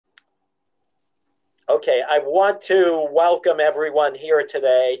Okay, I want to welcome everyone here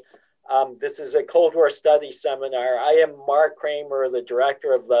today. This is a Cold War Studies seminar. I am Mark Kramer, the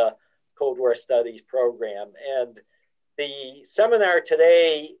director of the Cold War Studies program. And the seminar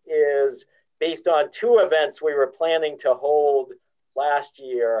today is based on two events we were planning to hold last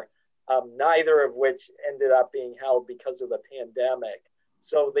year, neither of which ended up being held because of the pandemic.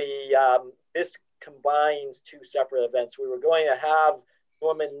 So this combines two separate events. We were going to have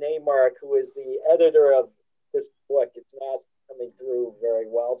Norman Naimark, who is the editor of this book. It's not coming through very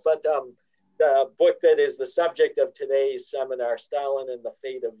well, but the book that is the subject of today's seminar, Stalin and the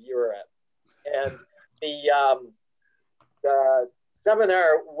Fate of Europe. And the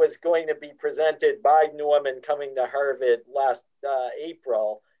seminar was going to be presented by Norman coming to Harvard last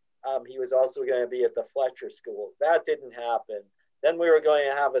April. He was also going to be at the Fletcher School. That didn't happen. Then we were going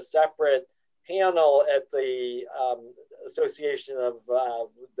to have a separate panel at the Association of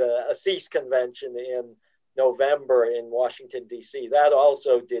the ASSIS convention in November in Washington, D.C. That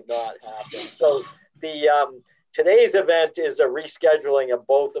also did not happen. So today's event is a rescheduling of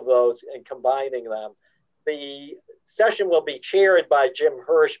both of those and combining them. The session will be chaired by Jim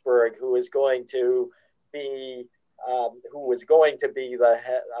Hershberg, who was going to be the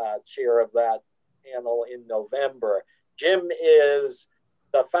chair of that panel in November. Jim is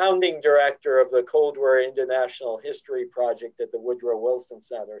the founding director of the Cold War International History Project at the Woodrow Wilson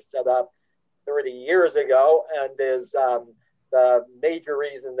Center, set up 30 years ago, and is the major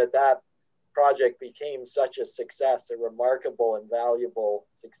reason that that project became such a success, a remarkable and valuable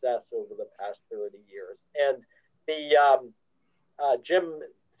success over the past 30 years. And Jim,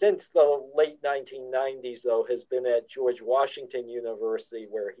 since the late 1990s, though, has been at George Washington University,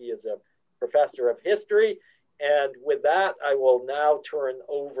 where he is a professor of history. And with that, I will now turn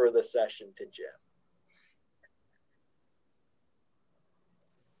over the session to Jim.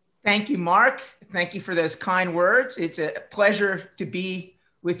 Thank you, Mark. Thank you for those kind words. It's a pleasure to be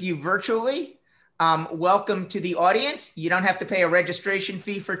with you virtually. Welcome to the audience. You don't have to pay a registration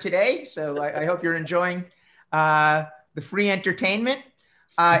fee for today, so I hope you're enjoying the free entertainment.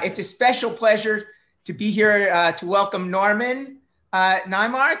 It's a special pleasure to be here to welcome Norman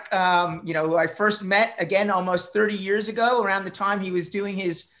Naimark, who I first met again almost 30 years ago, around the time he was doing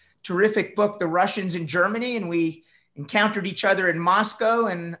his terrific book, The Russians in Germany, and we encountered each other in Moscow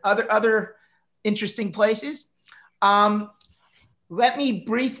and other interesting places. Let me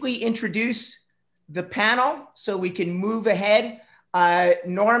briefly introduce the panel so we can move ahead.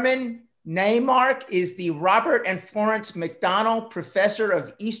 Norman Naimark is the Robert and Florence McDonnell Professor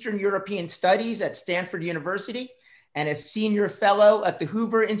of Eastern European Studies at Stanford University and a senior fellow at the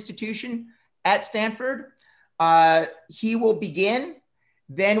Hoover Institution at Stanford. He will begin.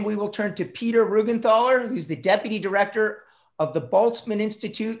 Then we will turn to Peter Ruggenthaler, who's the deputy director of the Boltzmann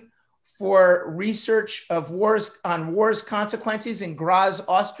Institute for Research of on War's Consequences in Graz,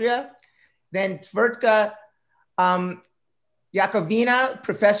 Austria. Then Tvrtko Jakovina,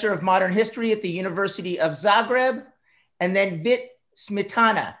 professor of modern history at the University of Zagreb. And then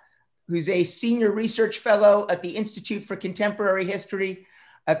Smetana, who's a senior research fellow at the Institute for Contemporary History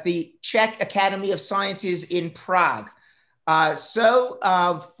at the Czech Academy of Sciences in Prague.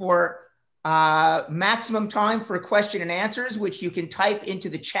 For maximum time for question and answers, which you can type into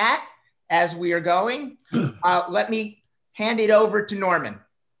the chat as we are going, let me hand it over to Norman.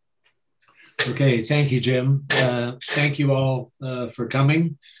 Okay, thank you, Jim. Thank you all for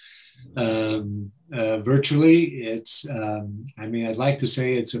coming virtually. It's, I'd like to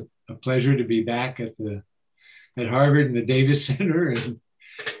say it's a pleasure to be back at Harvard and the Davis Center, and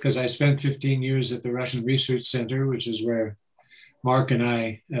because I spent 15 years at the Russian Research Center, which is where Mark and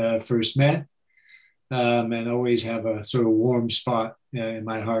I first met, and always have a sort of warm spot in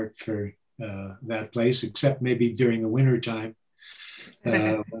my heart for that place, except maybe during the winter time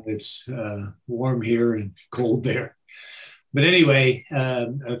when it's warm here and cold there. But anyway,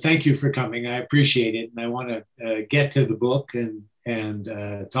 thank you for coming. I appreciate it, and I want to get to the book and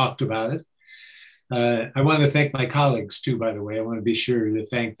talked about it. I want to thank my colleagues too, by the way. I want to be sure to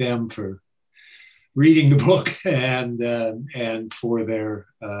thank them for reading the book and for their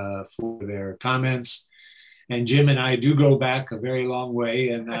comments. And Jim and I do go back a very long way,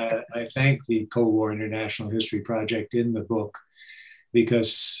 and I thank the Cold War International History Project in the book,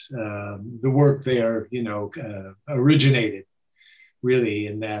 because the work there, originated really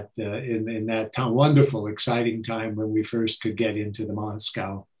in that wonderful, exciting time when we first could get into the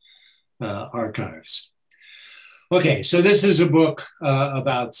Moscow archives. Okay, so this is a book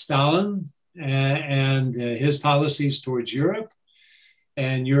about Stalin and his policies towards Europe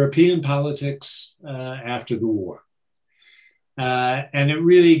and European politics after the war. And it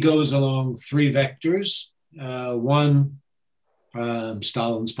really goes along three vectors. One,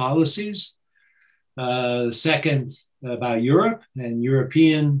 Stalin's policies. The second, about Europe and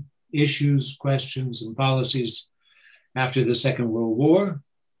European issues, questions, and policies after the Second World War.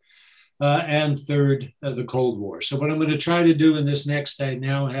 And third, the Cold War. So what I'm going to try to do in this next, I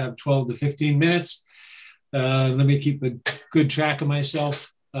now have 12 to 15 minutes. Let me keep a good track of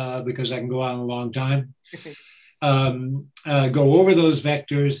myself because I can go on a long time. Go over those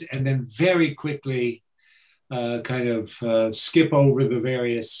vectors and then very quickly skip over the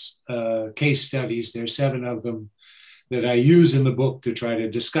various case studies. There's 7 of them that I use in the book to try to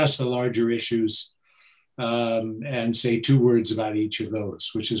discuss the larger issues and say 2 words about each of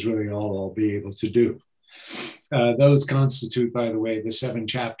those, which is really all I'll be able to do. Those constitute, by the way, the 7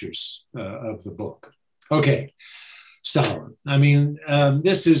 chapters of the book. Okay, Stalin. I mean,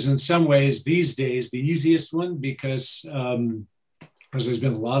 this is in some ways these days the easiest one because there's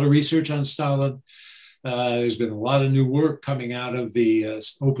been a lot of research on Stalin. There's been a lot of new work coming out of the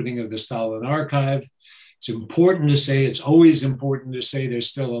opening of the Stalin archive. It's important to say, it's always important to say there's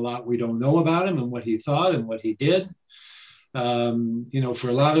still a lot we don't know about him and what he thought and what he did. For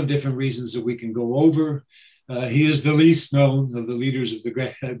a lot of different reasons that we can go over. He is the least known of the leaders of the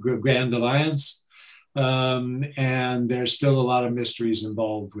Grand Alliance. And there's still a lot of mysteries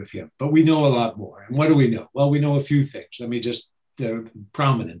involved with him, but we know a lot more. And what do we know? Well, we know a few things. Let me just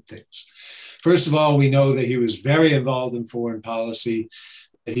prominent things. First of all, we know that he was very involved in foreign policy,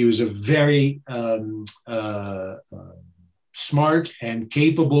 that he was a very smart and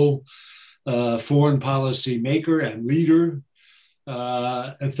capable foreign policy maker and leader.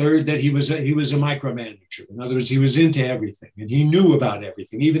 A third, that he was a micromanager. In other words, he was into everything and he knew about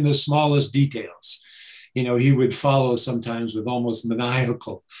everything, even the smallest details. He would follow sometimes with almost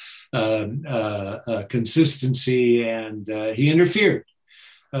maniacal consistency, and he interfered,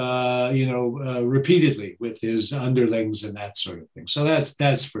 repeatedly with his underlings and that sort of thing. So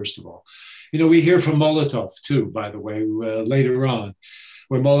that's first of all. We hear from Molotov too, by the way, later on,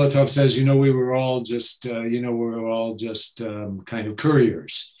 where Molotov says, we were all just, kind of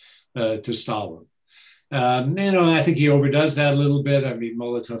couriers to Stalin. I think he overdoes that a little bit. I mean,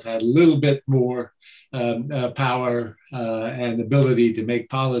 Molotov had a little bit more power and ability to make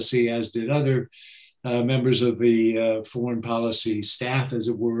policy, as did other members of the foreign policy staff, as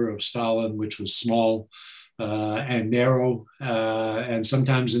it were, of Stalin, which was small and narrow, and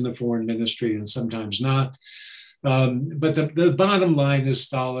sometimes in the foreign ministry and sometimes not. But the bottom line is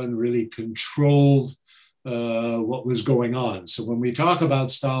Stalin really controlled what was going on. So when we talk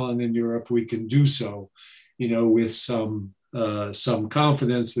about Stalin in Europe, we can do so, with some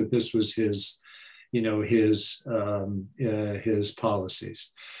confidence that this was his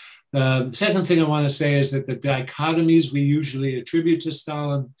policies. The second thing I want to say is that the dichotomies we usually attribute to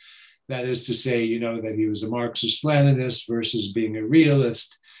Stalin, that is to say, that he was a Marxist-Leninist versus being a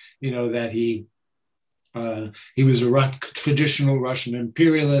realist, that he was a traditional Russian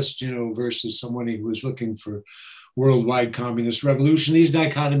imperialist, versus someone who was looking for worldwide communist revolution. These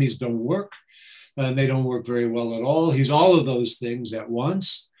dichotomies don't work, and they don't work very well at all. He's all of those things at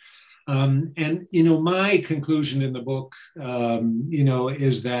once. My conclusion in the book,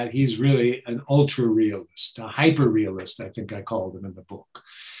 is that he's really an ultra-realist, a hyper-realist, I think I called him in the book.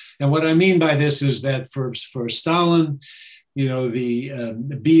 And what I mean by this is that for Stalin,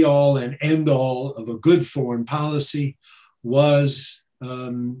 the be-all and end-all of a good foreign policy was,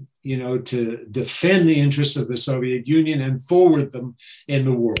 to defend the interests of the Soviet Union and forward them in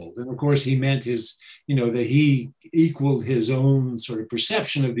the world. And of course, he meant that he equaled his own sort of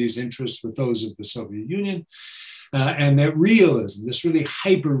perception of these interests with those of the Soviet Union. And that realism, this really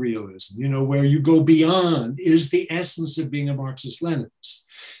hyper-realism, where you go beyond, is the essence of being a Marxist-Leninist.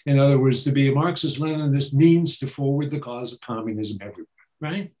 In other words, to be a Marxist-Leninist means to forward the cause of communism everywhere,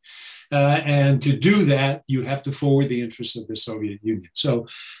 right? And to do that, you have to forward the interests of the Soviet Union. So,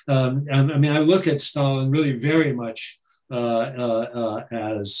 I look at Stalin really very much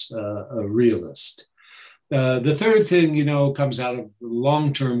as a realist. The third thing, comes out of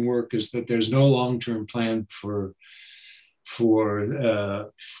long-term work is that there's no long-term plan for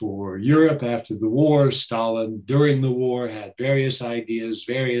Europe after the war. Stalin, during the war, had various ideas,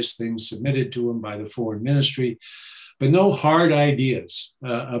 various things submitted to him by the foreign ministry, but no hard ideas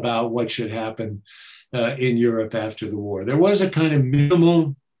about what should happen in Europe after the war. There was a kind of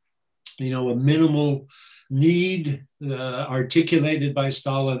minimal need articulated by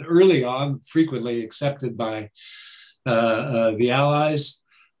Stalin early on, frequently accepted by the Allies,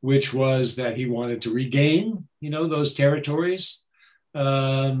 which was that he wanted to regain, those territories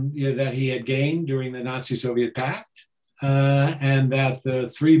that he had gained during the Nazi-Soviet pact. and that the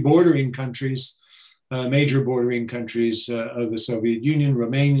three bordering countries, major bordering countries of the Soviet Union,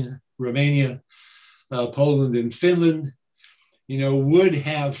 Romania, Poland, and Finland, would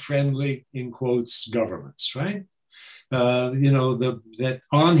have friendly, in quotes, governments, right? That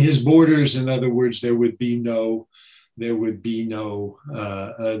on his borders, in other words, there would be no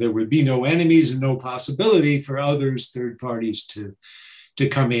enemies and no possibility for others, third parties, to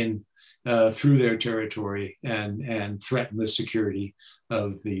come in through their territory and threaten the security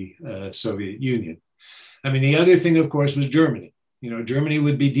of the Soviet Union. I mean, the other thing, of course, was Germany. Germany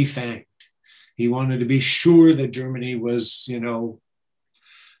would be defanged. He wanted to be sure that Germany was,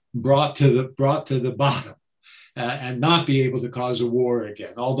 brought to the bottom and not be able to cause a war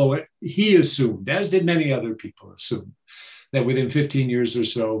again. Although he assumed, as did many other people assume, that within 15 years or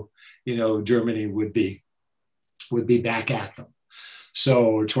so, Germany would be back at them. So,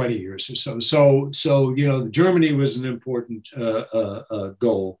 or 20 years or so. So Germany was an important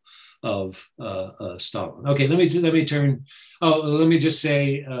goal of Stalin. Okay, let me turn. Let me just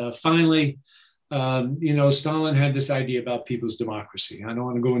say finally, Stalin had this idea about people's democracy. I don't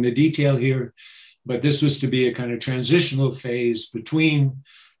want to go into detail here, but this was to be a kind of transitional phase between,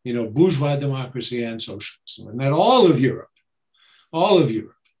 bourgeois democracy and socialism, and that all of Europe,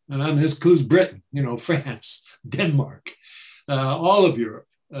 and this includes Britain, France, Denmark, all of Europe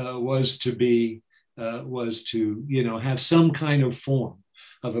was to have some kind of form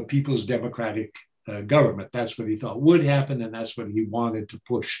of a people's democratic government. That's what he thought would happen, and that's what he wanted to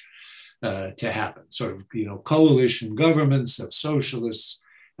push to happen. Sort of, coalition governments of socialists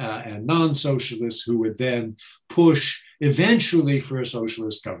and non-socialists who would then push eventually for a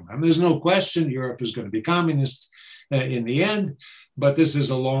socialist government. I mean, there's no question Europe is going to be communist in the end, but this is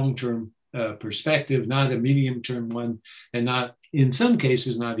a long-term perspective, not a medium-term one, and not, in some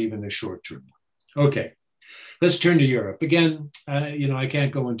cases, not even a short-term one. Okay, let's turn to Europe. Again, I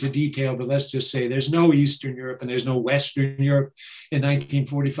can't go into detail, but let's just say there's no Eastern Europe and there's no Western Europe in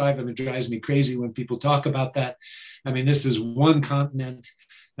 1945. I mean, it drives me crazy when people talk about that. I mean, this is one continent,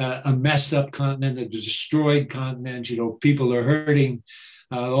 a messed up continent, a destroyed continent. People are hurting.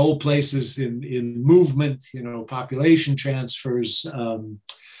 Old places in movement, population transfers,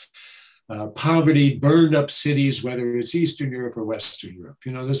 poverty, burned up cities, whether it's Eastern Europe or Western Europe.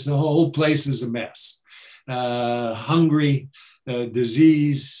 The whole place is a mess. Hungry,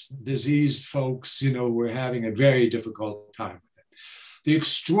 diseased folks, were having a very difficult time with it. The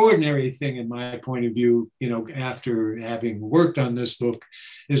extraordinary thing, in my point of view, after having worked on this book,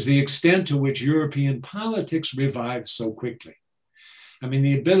 is the extent to which European politics revived so quickly. I mean,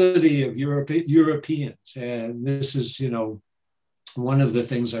 the ability of Europeans, and this is, one of the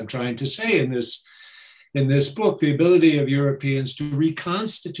things I'm trying to say in this book, the ability of Europeans to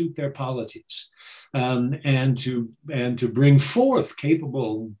reconstitute their polities and to bring forth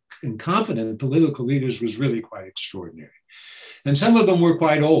capable and competent political leaders was really quite extraordinary. And some of them were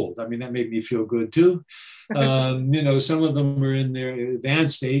quite old. I mean, that made me feel good too. Some of them were in their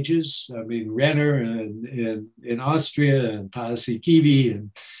advanced ages. I mean, Renner in Austria and Paasikivi and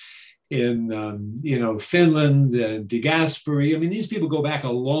in Finland and De Gasperi. I mean, these people go back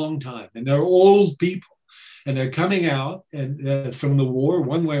a long time, and they're old people, and they're coming out from the war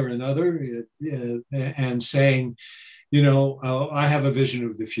one way or another and saying, I have a vision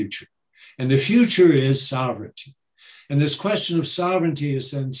of the future, and the future is sovereignty. And this question of sovereignty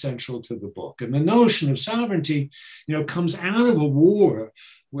is then central to the book. And the notion of sovereignty, comes out of a war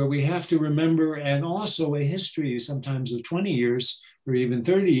where we have to remember, and also a history sometimes of 20 years or even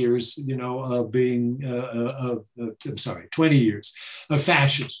 30 years, of being, 20 years of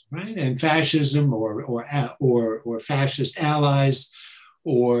fascism, right? And fascism or fascist allies,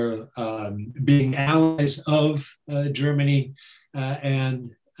 or being allies of Germany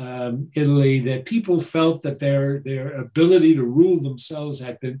and Italy, that people felt that their ability to rule themselves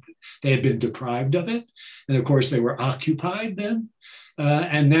had been deprived of it. And of course, they were occupied then.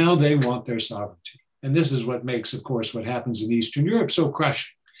 And now they want their sovereignty. And this is what makes, of course, what happens in Eastern Europe so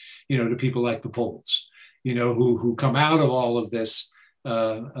crushing, to people like the Poles, who come out of all of this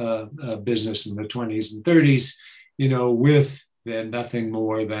business in the 20s and 30s, with then nothing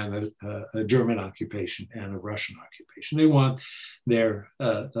more than a German occupation and a Russian occupation. They want their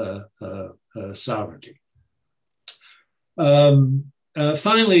sovereignty.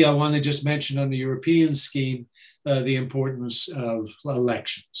 Finally, I want to just mention on the European scheme the importance of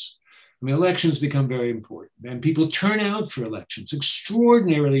elections. I mean, elections become very important, and people turn out for elections,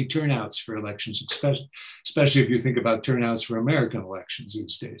 extraordinarily turnouts for elections, especially if you think about turnouts for American elections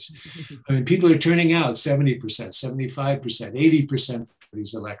these days. I mean, people are turning out 70%, 75%, 80% for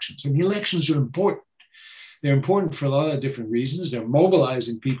these elections, and the elections are important. They're important for a lot of different reasons. They're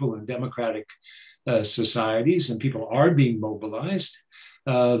mobilizing people in democratic societies, and people are being mobilized.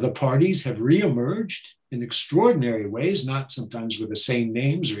 The parties have reemerged in extraordinary ways, not sometimes with the same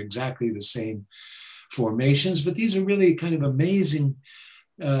names or exactly the same formations, but these are really kind of amazing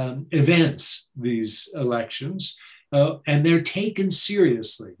events, these elections, and they're taken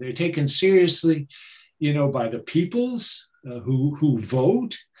seriously. They're taken seriously, by the peoples who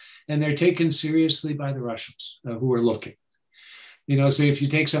vote, and they're taken seriously by the Russians who are looking. So if you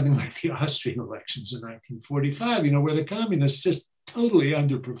take something like the Austrian elections in 1945, where the communists just totally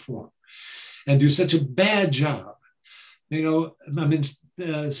underperform and do such a bad job. The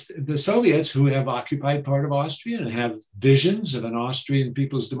Soviets, who have occupied part of Austria and have visions of an Austrian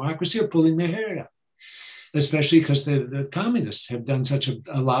people's democracy, are pulling their hair out, especially because the communists have done such a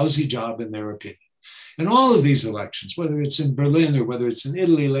lousy job in their opinion. And all of these elections, whether it's in Berlin or whether it's in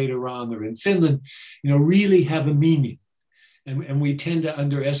Italy later on or in Finland, really have a meaning. And we tend to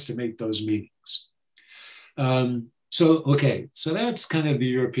underestimate those meanings. So that's kind of the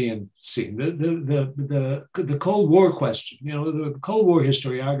European scene. The Cold War question, the Cold War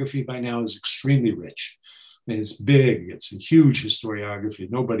historiography by now is extremely rich. I mean, it's big, it's a huge historiography.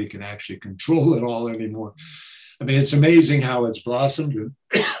 Nobody can actually control it all anymore. I mean, it's amazing how it's blossomed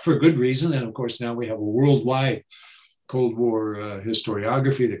for good reason. And of course, now we have a worldwide Cold War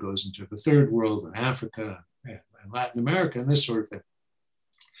historiography that goes into the third world and Africa and Latin America and this sort of thing.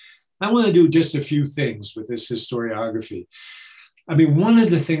 I want to do just a few things with this historiography. I mean, one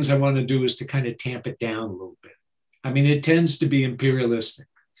of the things I want to do is to kind of tamp it down a little bit. I mean, it tends to be imperialistic,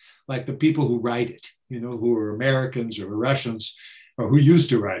 like the people who write it, who are Americans or Russians, or who used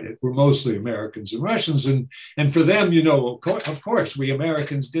to write it, were mostly Americans and Russians. And for them, of course, we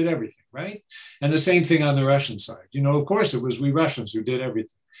Americans did everything, right? And the same thing on the Russian side. Of course, it was we Russians who did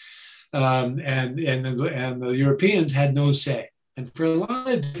everything. And the Europeans had no say. And for a lot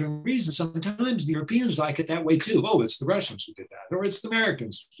of different reasons, sometimes the Europeans like it that way too. Oh, it's the Russians who did that, or it's the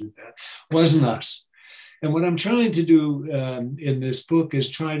Americans who did that. It wasn't us. And what I'm trying to do in this book is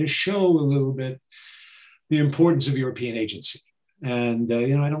try to show a little bit the importance of European agency. And,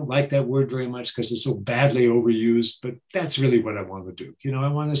 I don't like that word very much because it's so badly overused, but that's really what I want to do. I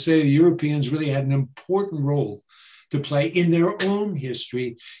want to say the Europeans really had an important role to play in their own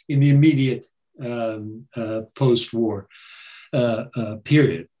history in the immediate post-war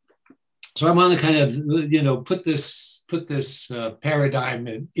period. So I want to kind of, put this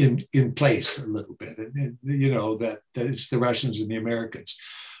paradigm in place a little bit, and that it's the Russians and the Americans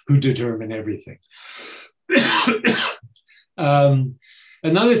who determine everything.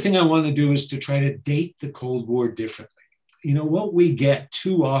 Another thing I want to do is to try to date the Cold War differently. What we get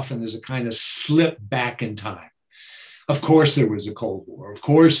too often is a kind of slip back in time. Of course, there was a Cold War. Of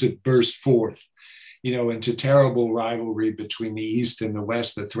course, it burst forth, into terrible rivalry between the East and the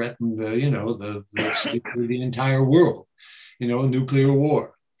West that threatened the entire world, nuclear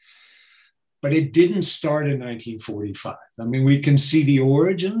war. But it didn't start in 1945. I mean, we can see the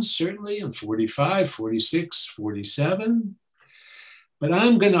origins, certainly, in 45, 46, 47. But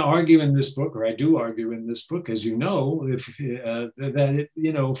I'm going to argue in this book, or I do argue in this book, as you know, that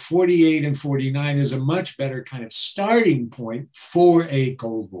 48 and 49 is a much better kind of starting point for a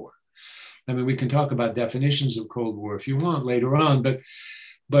Cold War. I mean, we can talk about definitions of Cold War if you want later on, but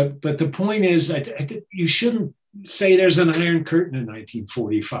the point is, you shouldn't say there's an Iron Curtain in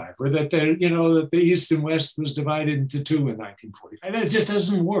 1945, or that that the East and West was divided into two in 1945. That just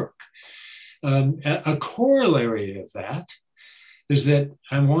doesn't work. A corollary of that is that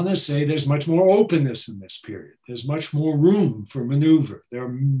I want to say there's much more openness in this period. There's much more room for maneuver.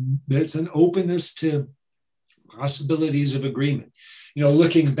 There's an openness to possibilities of agreement.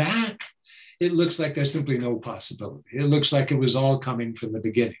 Looking back, it looks like there's simply no possibility. It looks like it was all coming from the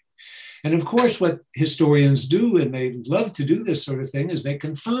beginning. And of course, what historians do, and they love to do this sort of thing, is they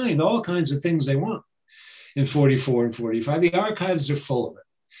can find all kinds of things they want in 44 and 45. The archives are full of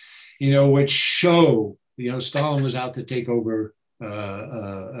it, which show, Stalin was out to take over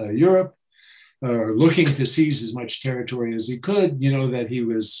Europe, looking to seize as much territory as he could, that he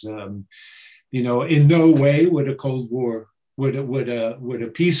was, in no way would a Cold War, would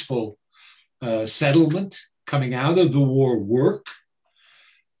a peaceful settlement coming out of the war work,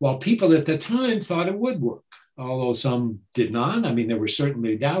 while people at the time thought it would work, although some did not. I mean, there were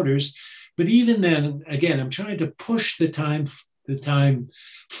certainly doubters, but even then, again, I'm trying to push the time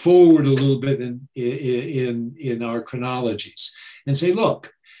forward a little bit in our chronologies and say,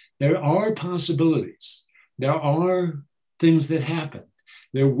 look, there are possibilities. There are things that happened.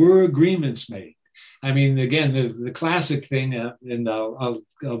 There were agreements made. I mean, again, the classic thing, and I'll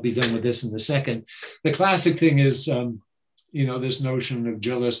be done with this in a second. The classic thing is, this notion of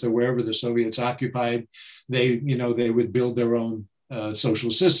Gillis, that wherever the Soviets occupied, they would build their own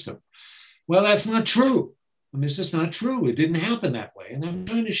social system. Well, that's not true. I mean, it's just not true. It didn't happen that way. And I'm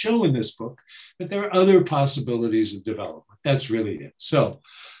trying to show in this book that there are other possibilities of development. That's really it. So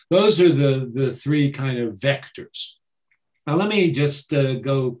those are the three kind of vectors. Now, let me just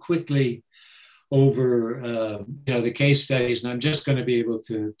go quickly over the case studies, and I'm just going to be able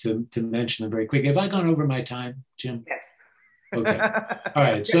to mention them very quickly. Have I gone over my time, Jim? Yes. Okay. All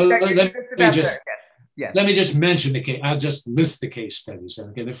right. So let me just mention the case. I'll just list the case studies.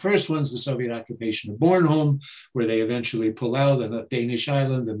 Okay. The first one's the Soviet occupation of Bornholm, where they eventually pull out, and the Danish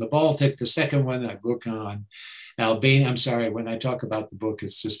island and the Baltic. The second one, I book on Albania. I'm sorry, when I talk about the book,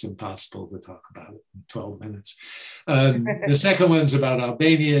 it's just impossible to talk about it in 12 minutes. The second one's about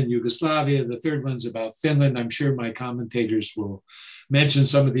Albania and Yugoslavia. The third one's about Finland. I'm sure my commentators will mention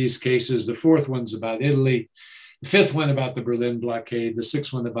some of these cases. The fourth one's about Italy. The fifth one about the Berlin blockade, the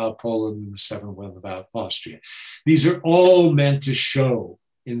sixth one about Poland, and the seventh one about Austria. These are all meant to show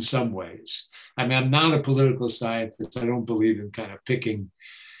in some ways. I mean, I'm not a political scientist. I don't believe in kind of picking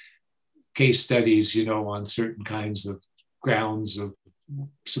case studies, on certain kinds of grounds of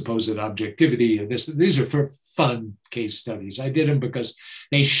supposed objectivity. And these are for fun case studies. I did them because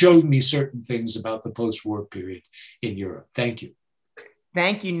they showed me certain things about the post-war period in Europe. Thank you.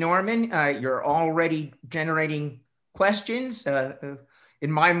 Thank you, Norman. You're already generating questions,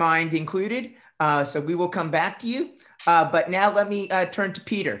 in my mind included. So we will come back to you. But now let me turn to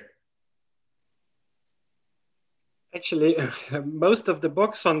Peter. Actually, most of the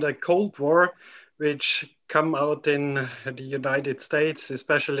books on the Cold War, which come out in the United States,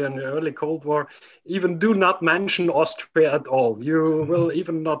 especially in the early Cold War, even do not mention Austria at all. You will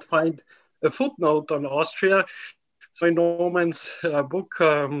even not find a footnote on Austria. So in Norman's book,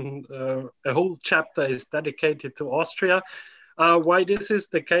 a whole chapter is dedicated to Austria. Why this is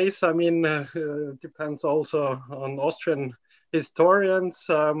the case, I mean, depends also on Austrian historians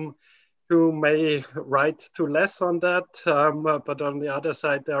who may write too less on that. But on the other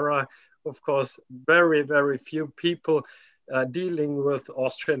side, there are, of course, very, very few people dealing with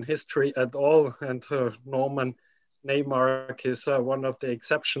Austrian history at all. And Norman Naimark is one of the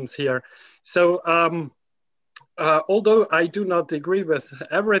exceptions here. So, although I do not agree with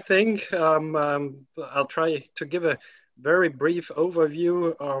everything, I'll try to give a very brief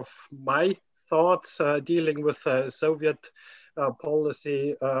overview of my thoughts dealing with Soviet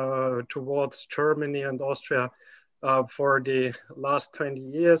policy towards Germany and Austria for the last 20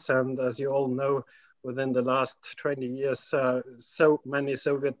 years. And as you all know, within the last 20 years, so many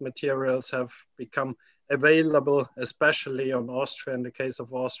Soviet materials have become available, especially on Austria, in the case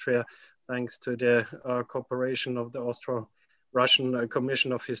of Austria, thanks to the cooperation of the Austro-Russian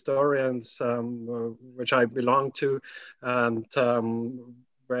Commission of Historians, which I belong to, and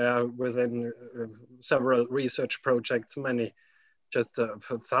where within several research projects, just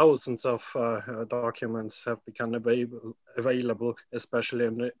thousands of documents have become available, especially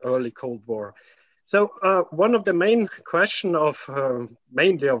in the early Cold War. So one of the main questions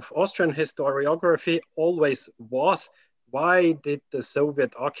mainly of Austrian historiography always was, why did the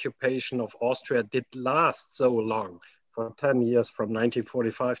Soviet occupation of Austria did last so long, for 10 years from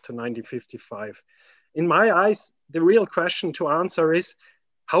 1945 to 1955? In my eyes, the real question to answer is,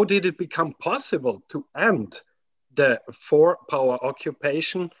 how did it become possible to end the four-power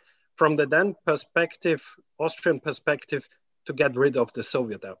occupation from the then perspective, Austrian perspective, to get rid of the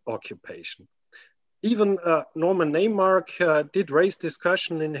Soviet occupation? Even Norman Naimark did raise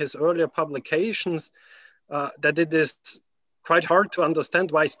discussion in his earlier publications that it is quite hard to understand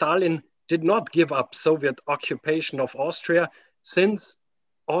why Stalin did not give up Soviet occupation of Austria, since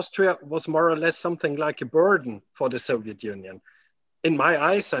Austria was more or less something like a burden for the Soviet Union. In my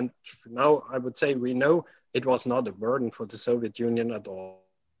eyes, and now I would say we know, it was not a burden for the Soviet Union at all.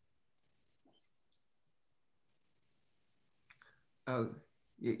 Oh,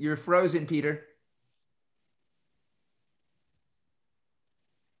 you're frozen, Peter.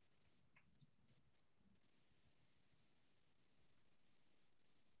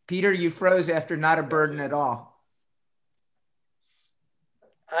 Peter, you froze after not a burden at all.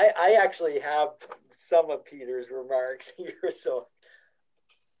 I actually have some of Peter's remarks here, so.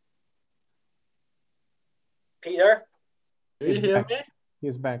 Peter? Do you hear me?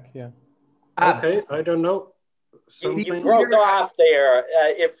 He's back, yeah. Okay, I don't know. You broke off there.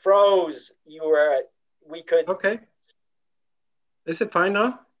 It froze. We could. Okay. Is it fine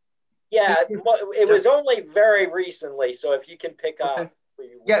now? Yeah, it was only very recently, so if you can pick up for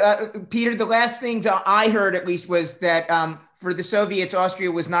you. Yeah, Peter, the last things I heard at least was that for the Soviets,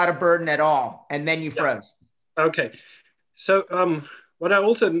 Austria was not a burden at all. And then you froze. Okay. So what I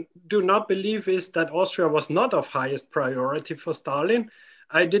also do not believe is that Austria was not of highest priority for Stalin.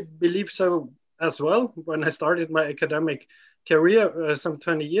 I did believe so as well when I started my academic career some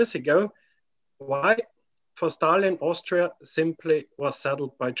 20 years ago. Why? For Stalin, Austria simply was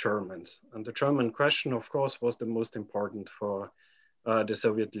settled by Germans. And the German question, of course, was the most important for the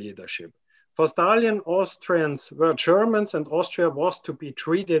Soviet leadership. For Stalin, Austrians were Germans and Austria was to be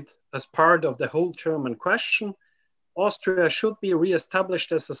treated as part of the whole German question. Austria should be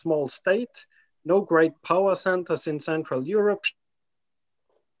re-established as a small state. No great power centers in Central Europe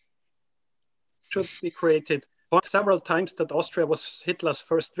should be created. Several times that Austria was Hitler's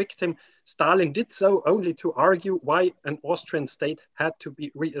first victim. Stalin did so only to argue why an Austrian state had to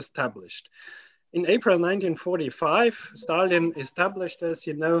be re-established. In April 1945, Stalin established, as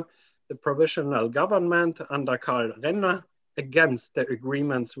you know, the provisional government under Karl Renner against the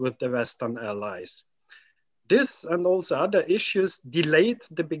agreements with the Western allies. This and also other issues delayed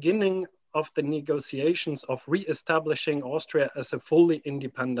the beginning of the negotiations of re-establishing Austria as a fully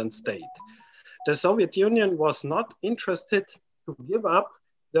independent state. The Soviet Union was not interested to give up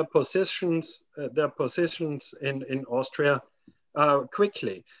their positions in Austria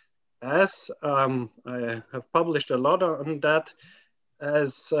quickly. As I have published a lot on that,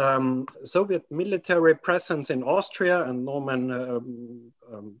 as Soviet military presence in Austria, and Norman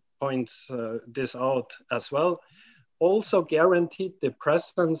points this out as well, also guaranteed the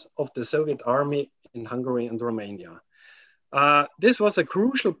presence of the Soviet army in Hungary and Romania. This was a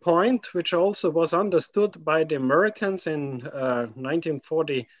crucial point, which also was understood by the Americans in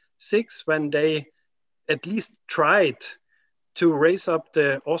 1946, when they at least tried to raise up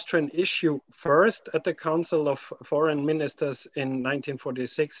the Austrian issue first at the Council of Foreign Ministers in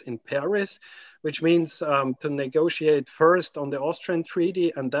 1946 in Paris, which means to negotiate first on the Austrian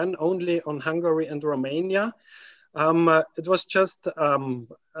treaty and then only on Hungary and Romania. It was just at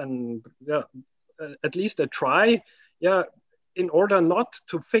least a try, in order not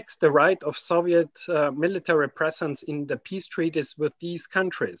to fix the right of Soviet military presence in the peace treaties with these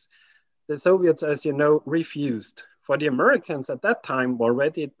countries. The Soviets, as you know, refused. For the Americans at that time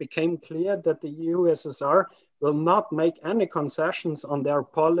already, it became clear that the USSR will not make any concessions on their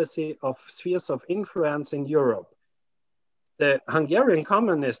policy of spheres of influence in Europe. The Hungarian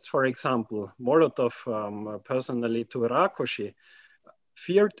communists, for example, Molotov personally to Rákosi,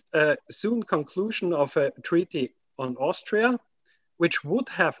 feared a soon conclusion of a treaty on Austria, which would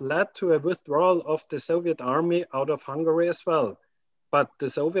have led to a withdrawal of the Soviet army out of Hungary as well. But the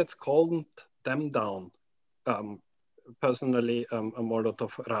Soviets calmed them down, personally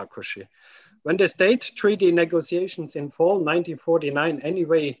Molotov Rákosi. When the state treaty negotiations in fall 1949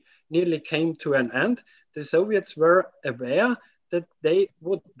 anyway nearly came to an end, the Soviets were aware that they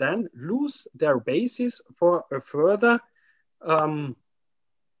would then lose their basis for a further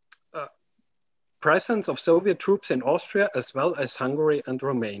presence of Soviet troops in Austria as well as Hungary and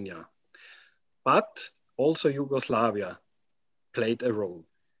Romania. But also Yugoslavia played a role.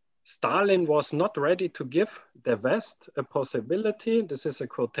 Stalin was not ready to give the West a possibility, this is a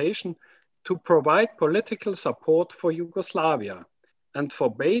quotation, to provide political support for Yugoslavia, and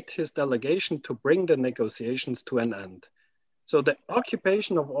forbade his delegation to bring the negotiations to an end. So the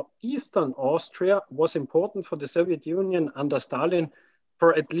occupation of Eastern Austria was important for the Soviet Union under Stalin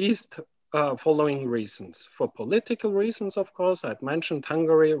for at least following reasons. For political reasons, of course, I'd mentioned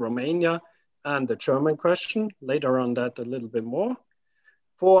Hungary, Romania, and the German question, later on that a little bit more.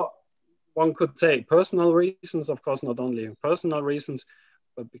 For, one could say, personal reasons, of course, not only personal reasons,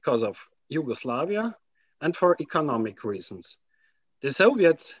 but because of Yugoslavia, and for economic reasons. The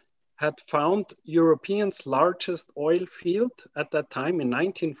Soviets had found Europe's largest oil field at that time in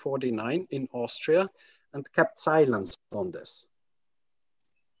 1949 in Austria and kept silence on this.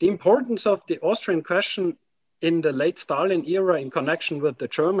 The importance of the Austrian question in the late Stalin era in connection with the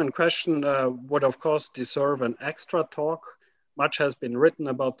German question would of course deserve an extra talk. Much has been written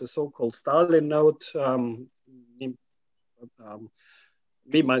about the so-called Stalin note.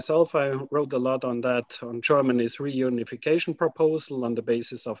 Me, myself, I wrote a lot on that, on Germany's reunification proposal on the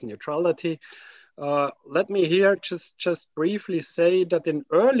basis of neutrality. Let me here just briefly say that in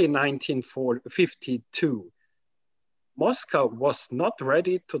early 1952, Moscow was not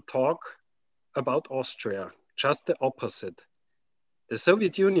ready to talk about Austria, just the opposite. The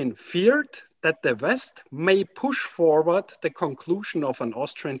Soviet Union feared that the West may push forward the conclusion of an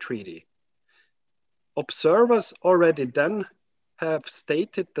Austrian treaty. Observers already then have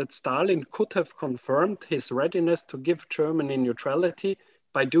stated that Stalin could have confirmed his readiness to give Germany neutrality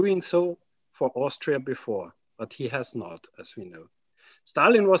by doing so for Austria before, but he has not, as we know.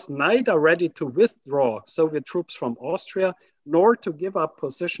 Stalin was neither ready to withdraw Soviet troops from Austria, nor to give up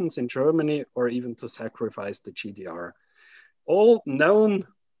positions in Germany, or even to sacrifice the GDR. All known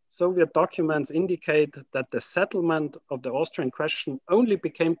Soviet documents indicate that the settlement of the Austrian question only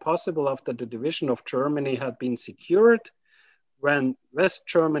became possible after the division of Germany had been secured, when West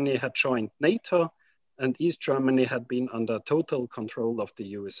Germany had joined NATO and East Germany had been under total control of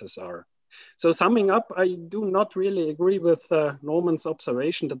the USSR. So summing up, I do not really agree with Norman's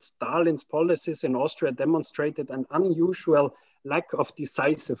observation that Stalin's policies in Austria demonstrated an unusual lack of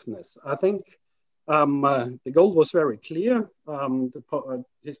decisiveness. I think the goal was very clear.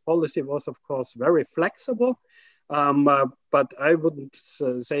 His policy was, of course, very flexible, but I wouldn't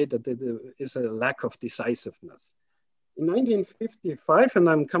say that it is a lack of decisiveness. In 1955, and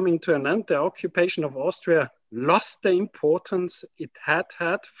I'm coming to an end, the occupation of Austria lost the importance it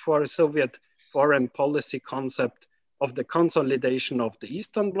had for a Soviet foreign policy concept of the consolidation of the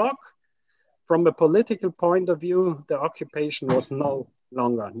Eastern Bloc. From a political point of view, the occupation was no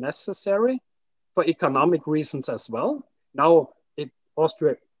longer necessary, for economic reasons as well. Now,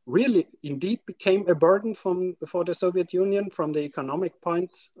 Austria really indeed became a burden for the Soviet Union from the economic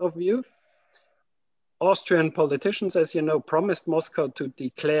point of view. Austrian politicians, as you know, promised Moscow to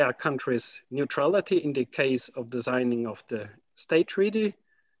declare country's neutrality in the case of the signing of the State Treaty,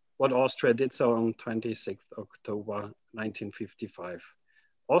 what Austria did so on 26th October 1955.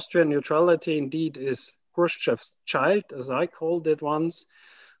 Austrian neutrality indeed is Khrushchev's child, as I called it once.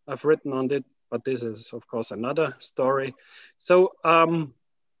 I've written on it, but this is, of course, another story. So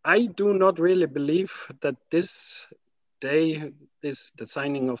I do not really believe that this day, the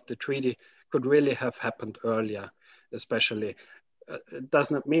signing of the treaty, could really have happened earlier, especially. It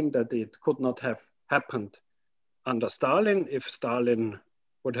does not mean that it could not have happened under Stalin if Stalin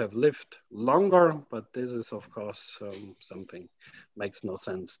would have lived longer, but this is, of course, something makes no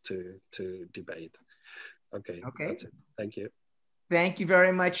sense to debate. Okay, that's it. Thank you. Thank you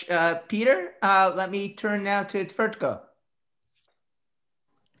very much, Peter. Let me turn now to Tvrtko.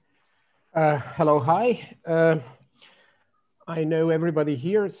 Hello, hi. I know everybody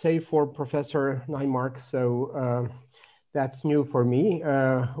here, save for Professor Naimark, so that's new for me.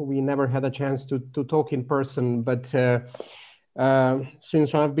 We never had a chance to talk in person, but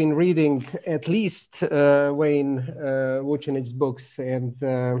since I've been reading at least Wayne Wuchenic's books and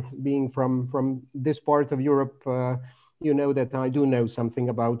being from this part of Europe, you know that I do know something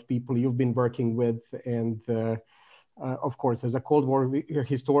about people you've been working with, and of course, as a Cold War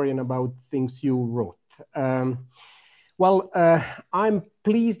historian, about things you wrote. Well, I'm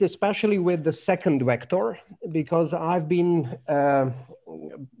pleased especially with the second vector, because I've been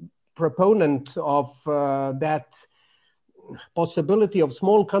proponent of that possibility of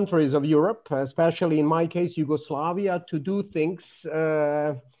small countries of Europe, especially in my case, Yugoslavia, to do things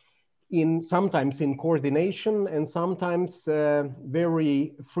sometimes in coordination and sometimes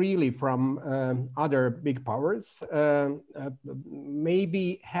very freely from other big powers,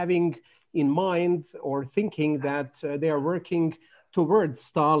 maybe having in mind or thinking that they are working towards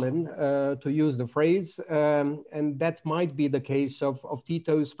Stalin, to use the phrase, and that might be the case of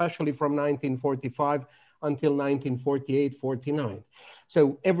Tito, especially from 1945 until 1948-49.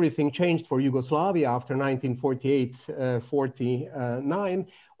 So everything changed for Yugoslavia after 1948-49,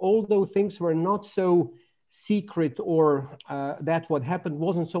 although things were not so secret, or that what happened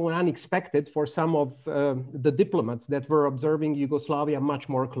wasn't so unexpected for some of the diplomats that were observing Yugoslavia much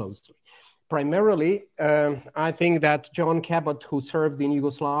more closely. Primarily, I think that John Cabot, who served in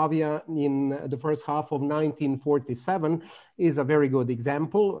Yugoslavia in the first half of 1947, is a very good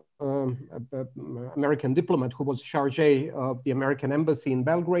example. American diplomat who was chargé of the American embassy in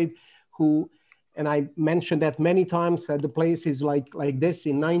Belgrade, who, and I mentioned that many times at the places like this,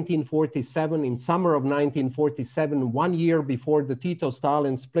 in 1947, in summer of 1947, 1 year before the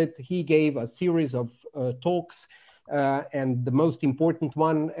Tito-Stalin split, he gave a series of talks, and the most important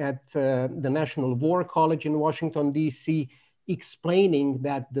one at the National War College in Washington, D.C., explaining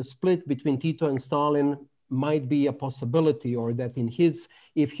that the split between Tito and Stalin might be a possibility, or that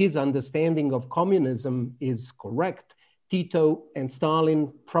if his understanding of communism is correct, Tito and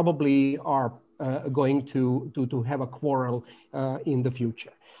Stalin probably are going to have a quarrel in the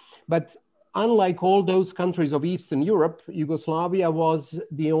future. But unlike all those countries of Eastern Europe, Yugoslavia was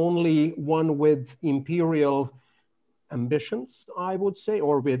the only one with imperial ambitions, I would say,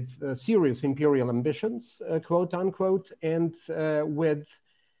 or with serious imperial ambitions, quote unquote, and with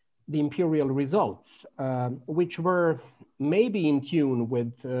the imperial results, which were maybe in tune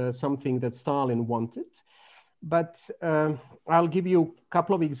with something that Stalin wanted. But I'll give you a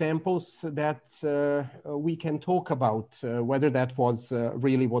couple of examples that we can talk about whether that was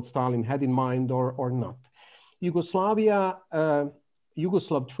really what Stalin had in mind or not. Yugoslavia,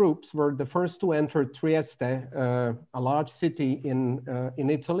 Yugoslav troops were the first to enter Trieste, a large city in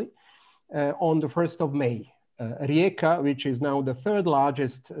Italy, on the 1st of May. Rijeka, which is now the third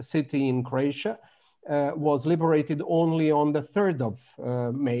largest city in Croatia, was liberated only on the 3rd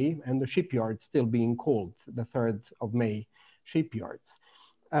of May, and the shipyards still being called the 3rd of May shipyards.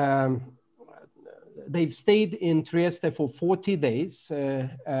 They've stayed in Trieste for 40 days,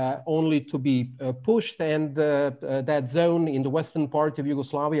 only to be pushed, and that zone in the western part of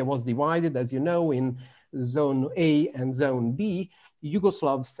Yugoslavia was divided, as you know, in Zone A and Zone B.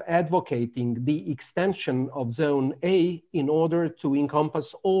 Yugoslavs advocating the extension of Zone A in order to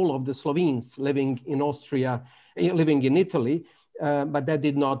encompass all of the Slovenes living in Austria, living in Italy, but that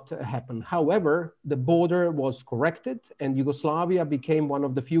did not happen. However, the border was corrected, and Yugoslavia became one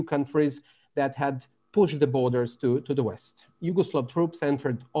of the few countries that had pushed the borders to the west. Yugoslav troops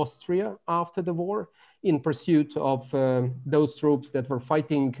entered Austria after the war in pursuit of those troops that were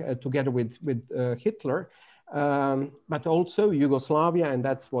fighting together with Hitler. But also Yugoslavia, and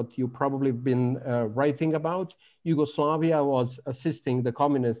that's what you probably been writing about, Yugoslavia was assisting the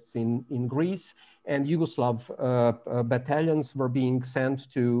communists in Greece, and Yugoslav battalions were being sent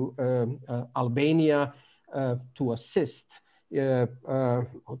to Albania to assist,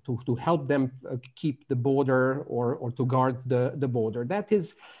 to help them keep the border or to guard the border. That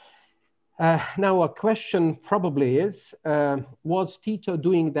is, now a question probably is, was Tito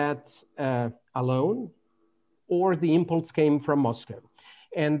doing that alone, or the impulse came from Moscow?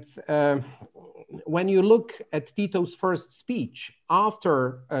 And when you look at Tito's first speech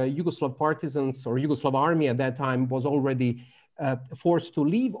after Yugoslav partisans or Yugoslav army at that time was already forced to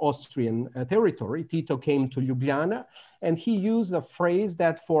leave Austrian territory, Tito came to Ljubljana, and he used a phrase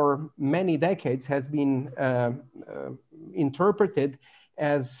that for many decades has been interpreted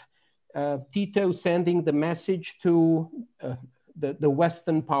as Tito sending the message to the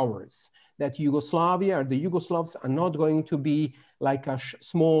Western powers, that Yugoslavia or the Yugoslavs are not going to be like a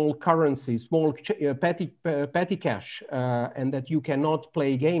small currency, small petty cash, and that you cannot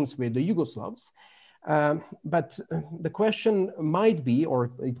play games with the Yugoslavs. But the question might be,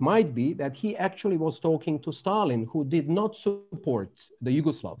 or it might be, that he actually was talking to Stalin, who did not support the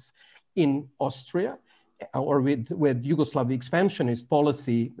Yugoslavs in Austria, or with Yugoslav expansionist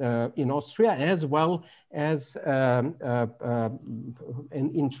policy in Austria, as well as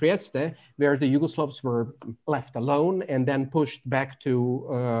in Trieste, where the Yugoslavs were left alone and then pushed back to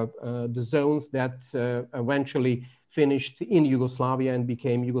the zones that eventually finished in Yugoslavia and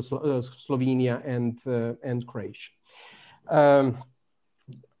became Slovenia and Croatia.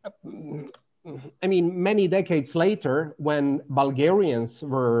 I mean, many decades later, when Bulgarians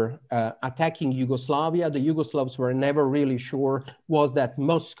were attacking Yugoslavia, the Yugoslavs were never really sure, was that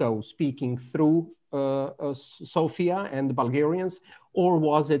Moscow speaking through Sofia and the Bulgarians, or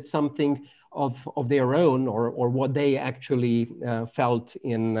was it something of their own, or what they actually felt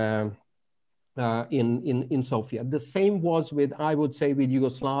in Sofia. The same was with, I would say, with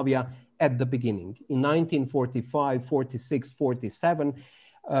Yugoslavia at the beginning. In 1945, 46, 47,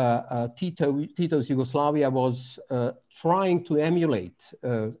 Tito's Yugoslavia was trying to emulate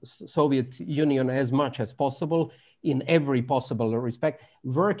Soviet Union as much as possible in every possible respect,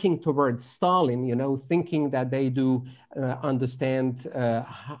 working towards Stalin, you know, thinking that they do understand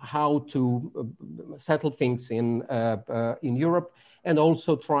how to settle things in Europe, and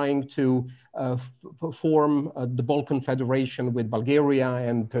also trying to form the Balkan Federation with Bulgaria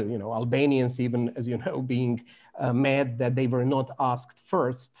and you know, Albanians even, as you know, being mad that they were not asked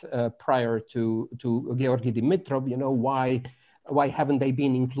first prior to Georgi Dimitrov, you know, why haven't they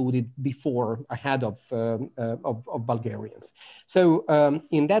been included before, ahead of Bulgarians? So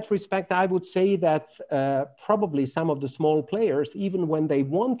in that respect, I would say that probably some of the small players, even when they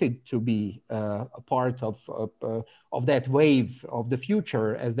wanted to be a part of that wave of the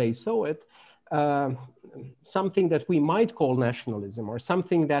future as they saw it, something that we might call nationalism, or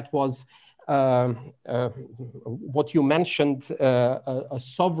something that was what you mentioned, a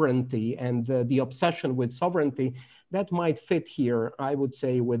sovereignty and the obsession with sovereignty, that might fit here, I would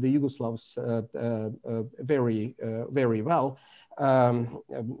say, with the Yugoslavs very, very well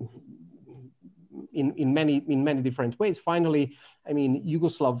in many different ways. Finally, I mean,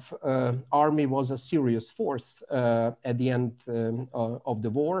 Yugoslav army was a serious force at the end of the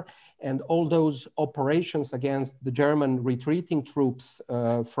war, and all those operations against the German retreating troops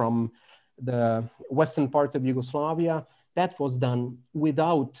from the western part of Yugoslavia, that was done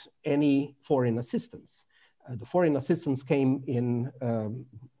without any foreign assistance. The foreign assistance came in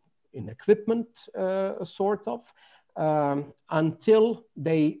equipment, sort of, until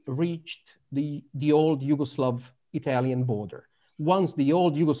they reached the old Yugoslav-Italian border. Once the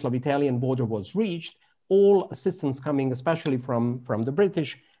old Yugoslav-Italian border was reached, all assistance coming, especially from the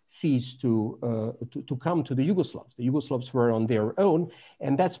British, ceased to come to the Yugoslavs. The Yugoslavs were on their own,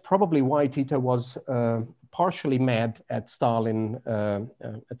 and that's probably why Tito was partially mad at Stalin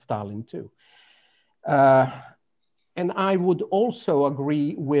too. And I would also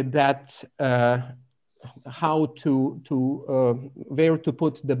agree with that, where to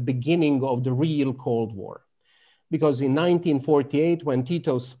put the beginning of the real Cold War. Because in 1948, when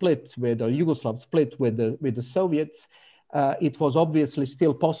Tito split Yugoslav split with the Soviets, it was obviously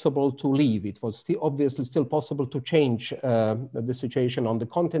still possible to leave. It was obviously still possible to change the situation on the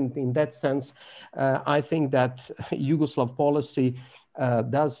continent. In that sense, I think that Yugoslav policy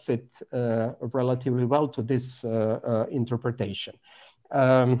does fit relatively well to this interpretation.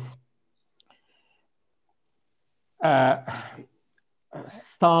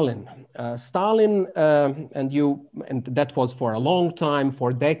 Stalin, and that was for a long time,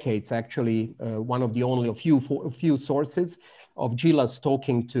 for decades actually, one of the only few sources of Gilas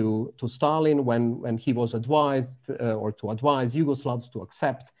talking to Stalin when he was advised or to advise Yugoslavs to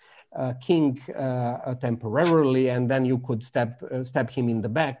accept king temporarily, and then you could stab him in the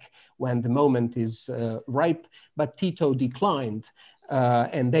back when the moment is ripe. But Tito declined.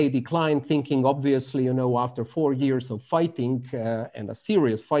 And they declined, thinking, obviously, after 4 years of fighting and a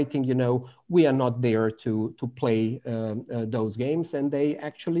serious fighting, we are not there to play those games. And they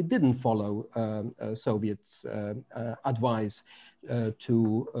actually didn't follow Soviets' advice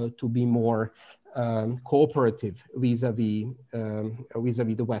to be more cooperative vis-a-vis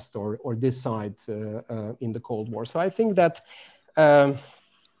the West or this side in the Cold War. So I think that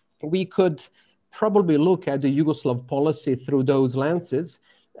we could probably look at the Yugoslav policy through those lenses,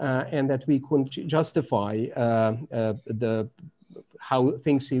 and that we could justify how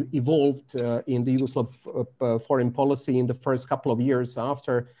things evolved in the Yugoslav foreign policy in the first couple of years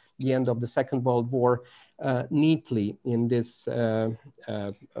after the end of the Second World War neatly in this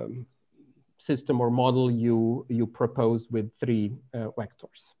system or model you proposed with 3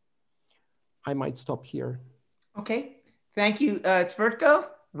 vectors. I might stop here. Okay, thank you, Tvrtko.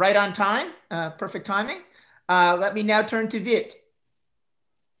 Right on time, perfect timing. Let me now turn to Vit.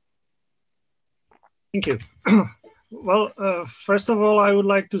 Thank you. Well, first of all, I would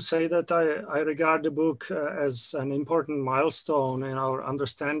like to say that I regard the book as an important milestone in our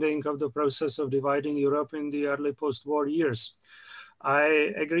understanding of the process of dividing Europe in the early post-war years.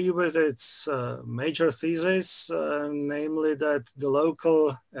 I agree with its major thesis, namely that the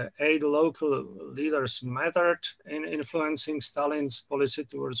local leaders mattered in influencing Stalin's policy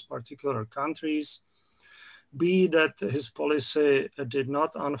towards particular countries. B, that his policy did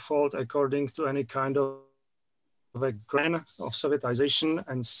not unfold according to any kind of a grain of Sovietization,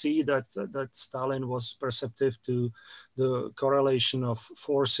 and C, that Stalin was perceptive to the correlation of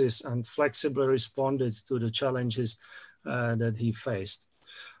forces and flexibly responded to the challenges that he faced.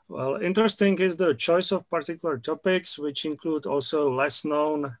 Well, interesting is the choice of particular topics, which include also less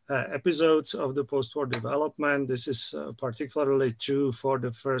known episodes of the post-war development. This is particularly true for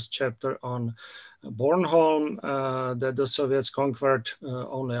the first chapter on Bornholm that the Soviets conquered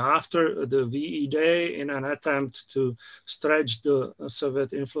only after the VE Day in an attempt to stretch the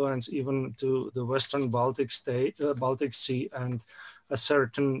Soviet influence even to the Western Baltic Sea and a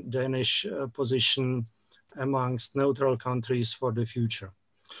certain Danish position amongst neutral countries for the future.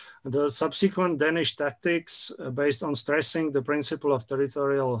 The subsequent Danish tactics based on stressing the principle of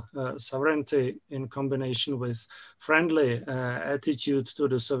territorial sovereignty in combination with friendly attitude to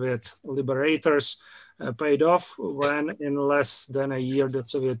the Soviet liberators paid off when in less than a year the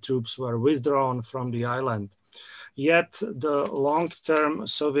Soviet troops were withdrawn from the island. Yet the long-term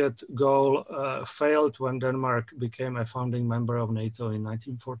Soviet goal failed when Denmark became a founding member of NATO in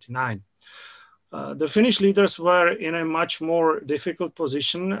 1949. The Finnish leaders were in a much more difficult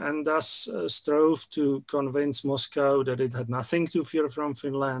position and thus strove to convince Moscow that it had nothing to fear from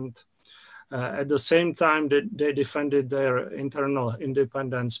Finland. At the same time, they defended their internal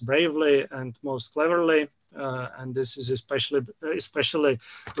independence bravely and most cleverly. And this is especially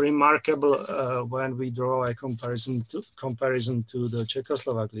remarkable when we draw a comparison to the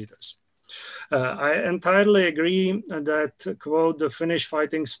Czechoslovak leaders. I entirely agree that, quote, the Finnish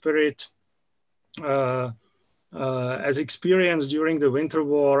fighting spirit as experienced during the Winter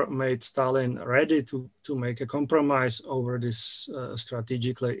War made Stalin ready to make a compromise over this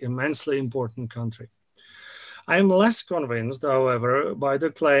strategically immensely important country. I'm less convinced, however, by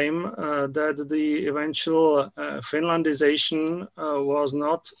the claim that the eventual Finlandization was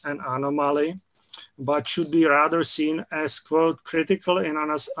not an anomaly, but should be rather seen as, quote, critical in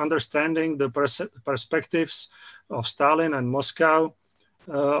understanding the perspectives of Stalin and Moscow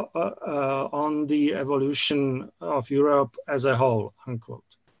on the evolution of Europe as a whole, unquote.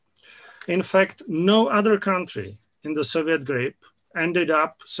 In fact, no other country in the Soviet grip ended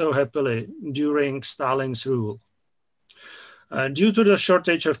up so happily during Stalin's rule. Due to the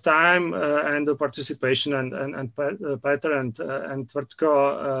shortage of time and the participation and Petr and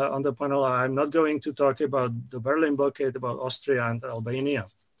Tvrtko on the panel, I'm not going to talk about the Berlin blockade, about Austria and Albania.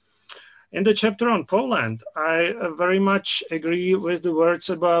 In the chapter on Poland, I very much agree with the words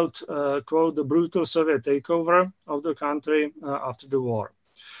about, quote, the brutal Soviet takeover of the country after the war.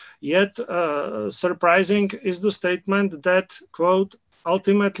 Yet surprising is the statement that, quote,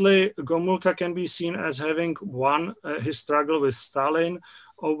 ultimately Gomulka can be seen as having won his struggle with Stalin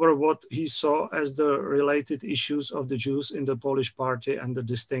over what he saw as the related issues of the Jews in the Polish party and the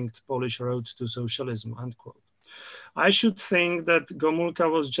distinct Polish road to socialism, unquote. I should think that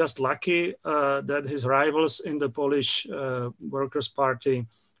Gomulka was just lucky that his rivals in the Polish Workers' Party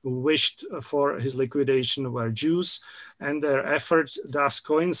who wished for his liquidation were Jews, and their efforts thus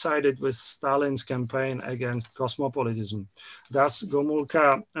coincided with Stalin's campaign against cosmopolitanism. Thus,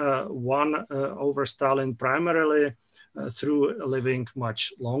 Gomulka won over Stalin primarily through living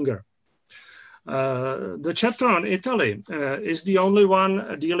much longer. The chapter on Italy is the only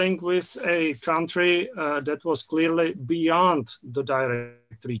one dealing with a country that was clearly beyond the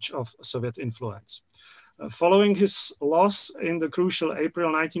direct reach of Soviet influence. Following his loss in the crucial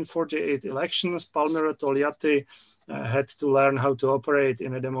April 1948 elections, Palmiro Togliatti had to learn how to operate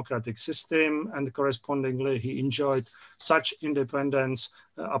in a democratic system, and correspondingly he enjoyed such independence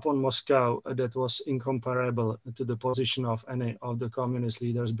upon Moscow that was incomparable to the position of any of the communist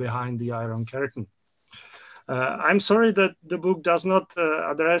leaders behind the Iron Curtain. I'm sorry that the book does not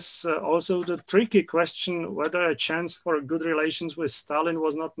address also the tricky question whether a chance for good relations with Stalin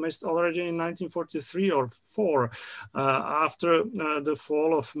was not missed already in 1943 or 4 after the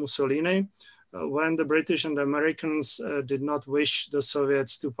fall of Mussolini, when the British and Americans did not wish the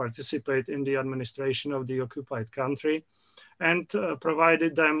Soviets to participate in the administration of the occupied country and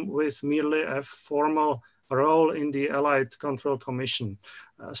provided them with merely a formal role in the Allied Control Commission.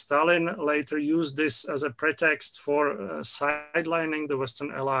 Stalin later used this as a pretext for sidelining the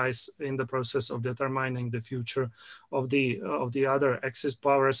Western allies in the process of determining the future of the other Axis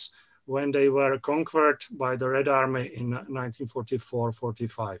powers when they were conquered by the Red Army in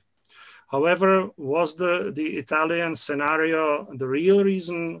 1944-45. However, was the Italian scenario the real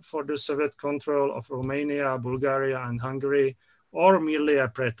reason for the Soviet control of Romania, Bulgaria, and Hungary, or merely a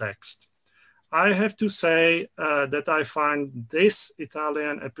pretext? I have to say that I find this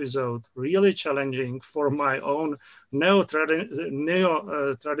Italian episode really challenging for my own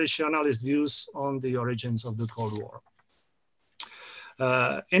neo-traditionalist views on the origins of the Cold War.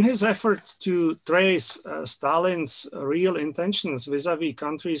 In his effort to trace Stalin's real intentions vis-a-vis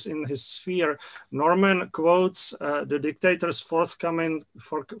countries in his sphere, Norman quotes the dictator's forthcoming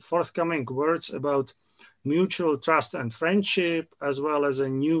words about mutual trust and friendship, as well as a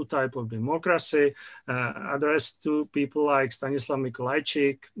new type of democracy addressed to people like Stanislav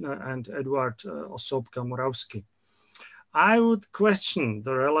Mikolajczyk and Edward Osobka-Morawski. I would question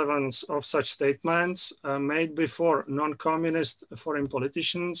the relevance of such statements made before non-communist foreign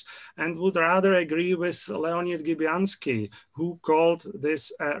politicians and would rather agree with Leonid Gibyansky, who called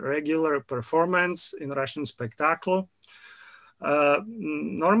this a regular performance in Russian spectacle.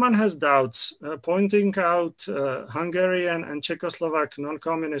 Norman has doubts, pointing out Hungarian and Czechoslovak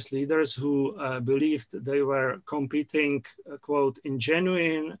non-communist leaders who believed they were competing, quote, in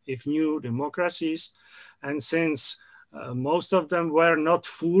genuine, if new, democracies. And since most of them were not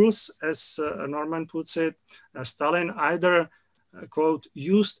fools, as Norman puts it, Stalin either, quote,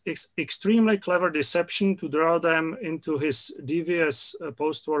 used extremely clever deception to draw them into his devious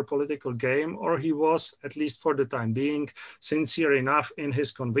post-war political game, or he was, at least for the time being, sincere enough in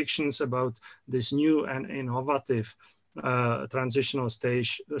his convictions about this new and innovative transitional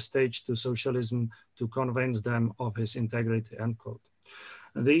stage to socialism to convince them of his integrity, end quote.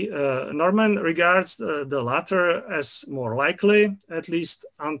 Norman regards the latter as more likely, at least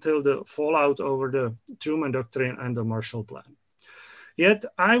until the fallout over the Truman Doctrine and the Marshall Plan. Yet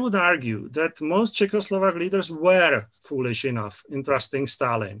I would argue that most Czechoslovak leaders were foolish enough in trusting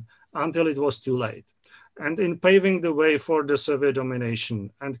Stalin until it was too late, and in paving the way for the Soviet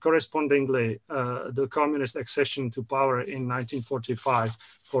domination and correspondingly the communist accession to power in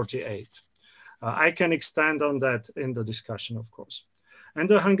 1945-48. I can extend on that in the discussion, of course. And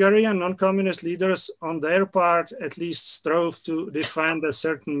the Hungarian non-communist leaders, on their part, at least strove to defend a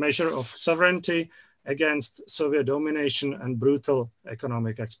certain measure of sovereignty against Soviet domination and brutal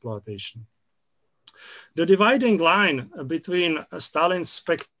economic exploitation. The dividing line between Stalin's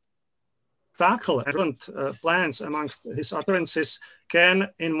spectacle and plans amongst his utterances can,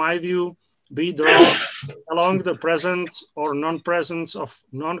 in my view, be drawn along the presence or non-presence of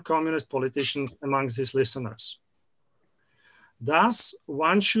non-communist politicians amongst his listeners. Thus,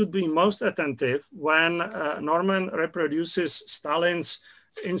 one should be most attentive when Norman reproduces Stalin's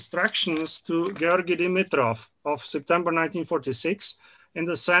instructions to Georgy Dimitrov of September 1946, in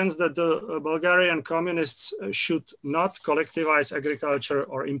the sense that the Bulgarian communists should not collectivize agriculture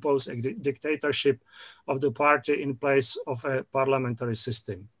or impose a dictatorship of the party in place of a parliamentary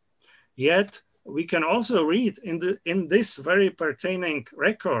system. Yet, we can also read in this very pertaining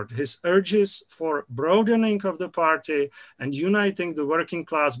record his urges for broadening of the party and uniting the working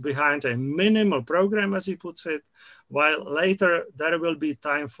class behind a minimal program, as he puts it, while later there will be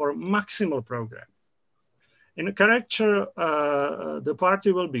time for maximal program. In character, the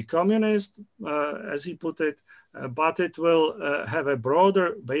party will be communist, as he put it, but it will have a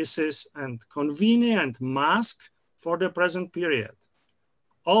broader basis and convenient mask for the present period.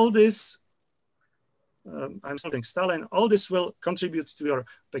 All this I'm citing Stalin, all this will contribute to your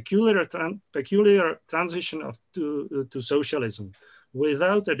peculiar transition to socialism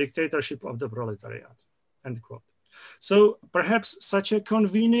without a dictatorship of the proletariat, end quote. So perhaps such a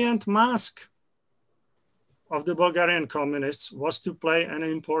convenient mask of the Bulgarian communists was to play an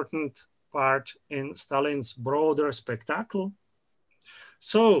important part in Stalin's broader spectacle.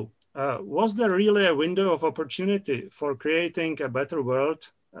 So was there really a window of opportunity for creating a better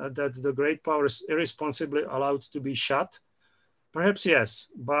world that the great powers irresponsibly allowed to be shut? Perhaps yes,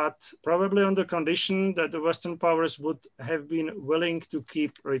 but probably on the condition that the Western powers would have been willing to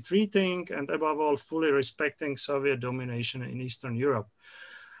keep retreating and above all fully respecting Soviet domination in Eastern Europe.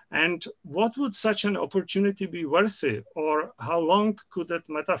 And what would such an opportunity be worthy, or how long could that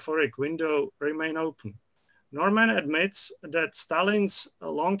metaphoric window remain open? Norman admits that Stalin's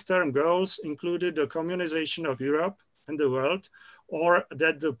long-term goals included the communization of Europe and the world, or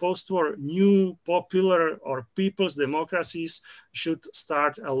that the post-war new popular or people's democracies should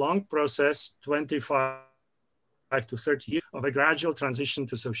start a long process, 25 to 30 years, of a gradual transition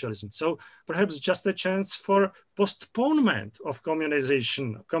to socialism. So perhaps just a chance for postponement of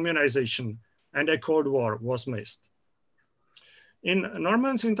communization and a Cold War was missed. In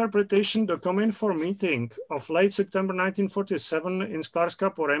Norman's interpretation, the Cominfor meeting of late September 1947 in Sklarska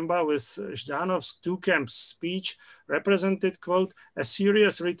Poręba with Ždanov's two camps speech represented, quote, a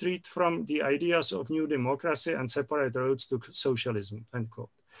serious retreat from the ideas of new democracy and separate roads to socialism, end quote.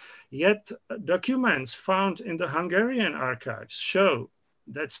 Yet documents found in the Hungarian archives show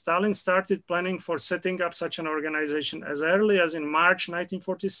that Stalin started planning for setting up such an organization as early as in March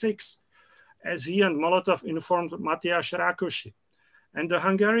 1946, as he and Molotov informed Matyáš Rákosi. And the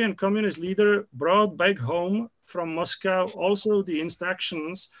Hungarian communist leader brought back home from Moscow also the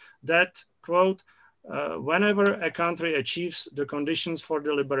instructions that, quote, whenever a country achieves the conditions for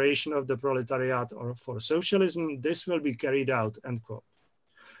the liberation of the proletariat or for socialism, this will be carried out, end quote.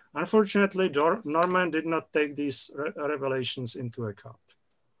 Unfortunately, Norman did not take these revelations into account.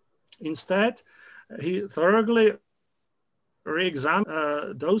 Instead, he thoroughly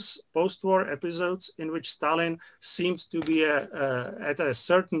re-examine those post-war episodes in which Stalin seemed to be at a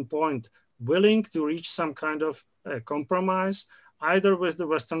certain point willing to reach some kind of compromise, either with the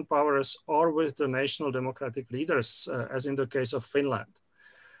Western powers or with the national democratic leaders, as in the case of Finland.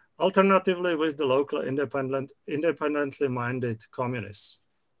 Alternatively, with the local independently minded communists.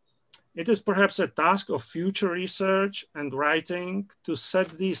 It is perhaps a task of future research and writing to set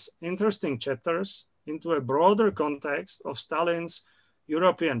these interesting chapters into a broader context of Stalin's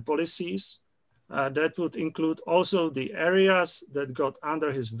European policies that would include also the areas that got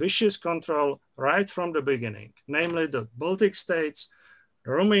under his vicious control right from the beginning, namely the Baltic states,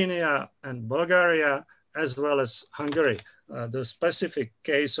 Romania and Bulgaria, as well as Hungary, the specific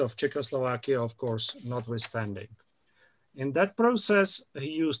case of Czechoslovakia, of course, notwithstanding. In that process,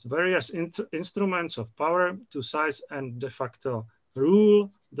 he used various instruments of power to seize and de facto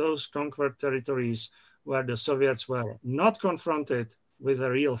rule those conquered territories where the Soviets were not confronted with a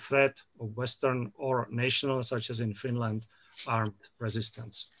real threat of Western or national, such as in Finland, armed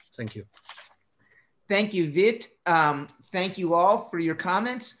resistance. Thank you. Thank you, Vit. Thank you all for your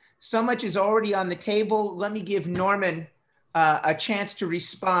comments. So much is already on the table. Let me give Norman a chance to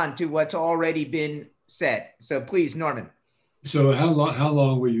respond to what's already been said. So please, Norman. So how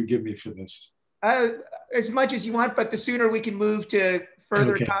long will you give me for this? As much as you want, but the sooner we can move to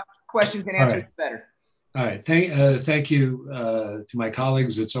further questions and answers, the better. All right. Thank you to my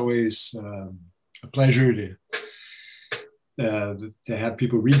colleagues. It's always a pleasure to have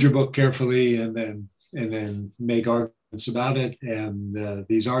people read your book carefully and then make arguments about it. And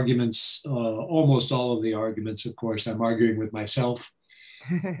these arguments, almost all of the arguments, of course, I'm arguing with myself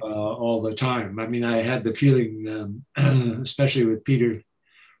all the time. I mean, I had the feeling, especially with Peter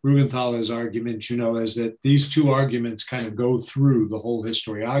Ruggenthaler's argument, is that these two arguments kind of go through the whole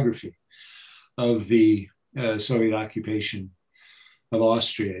historiography of the Soviet occupation of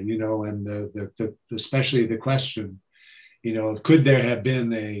Austria, and especially the question, could there have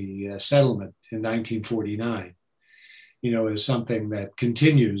been a settlement in 1949, is something that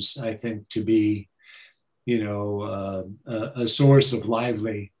continues, I think, to be, a source of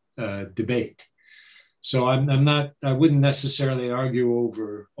lively debate. So I wouldn't necessarily argue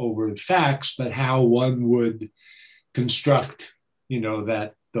over facts, but how one would construct,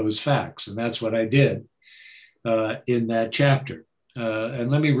 those facts. And that's what I did in that chapter.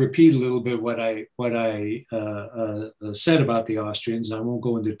 And let me repeat a little bit what I said about the Austrians. And I won't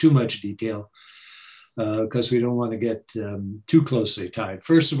go into too much detail because we don't want to get too closely tied.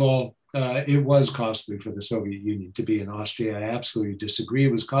 First of all, it was costly for the Soviet Union to be in Austria. I absolutely disagree.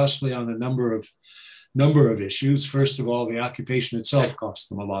 It was costly on a number of issues. First of all, the occupation itself cost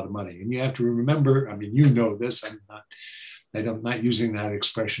them a lot of money. And you have to remember, I mean, this, I'm not using that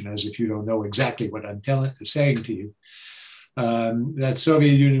expression as if you don't know exactly what I'm saying to you. That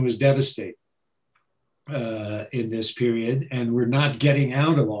Soviet Union was devastated in this period, and we're not getting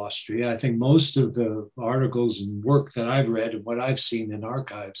out of Austria. I think most of the articles and work that I've read and what I've seen in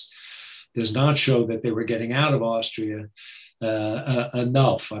archives does not show that they were getting out of Austria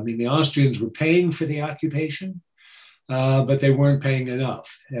enough. I mean, the Austrians were paying for the occupation, but they weren't paying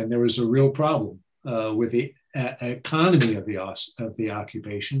enough. And there was a real problem with the economy of the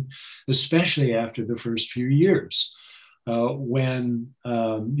occupation, especially after the first few years, when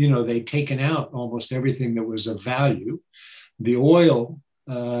they'd taken out almost everything that was of value. The oil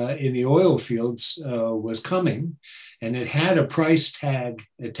in the oil fields was coming, and it had a price tag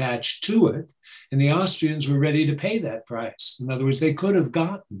attached to it, and the Austrians were ready to pay that price. In other words, they could have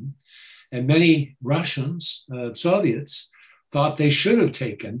gotten, and many Russians, Soviets, thought they should have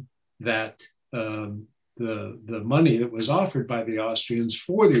taken that the money that was offered by the Austrians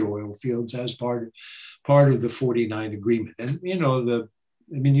for the oil fields as part of the 49 agreement. And the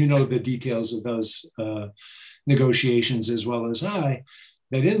details of those negotiations as well as I.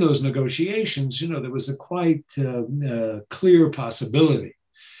 That in those negotiations, there was a quite clear possibility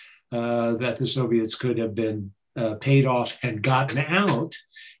that the Soviets could have been paid off and gotten out,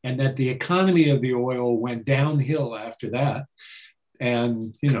 and that the economy of the oil went downhill after that,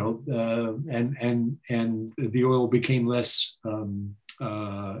 and and the oil became less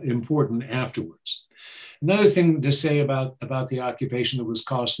important afterwards. Another thing to say about the occupation that was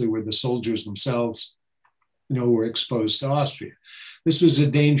costly were the soldiers themselves, were exposed to Austria. This was a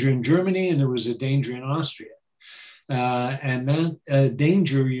danger in Germany, and there was a danger in Austria. And that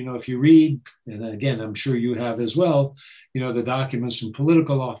danger, if you read, and again, I'm sure you have as well, the documents from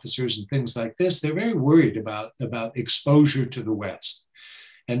political officers and things like this, they're very worried about exposure to the West.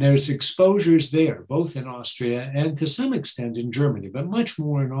 And there's exposures there, both in Austria and to some extent in Germany, but much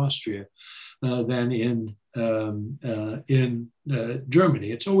more in Austria than in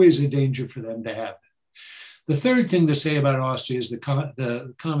Germany. It's always a danger for them to have. The third thing to say about Austria is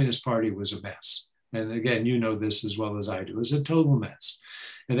the Communist Party was a mess. And again, this as well as I do, it was a total mess.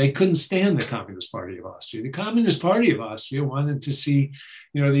 And they couldn't stand the Communist Party of Austria. The Communist Party of Austria wanted to see,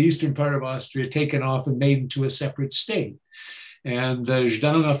 the eastern part of Austria taken off and made into a separate state. And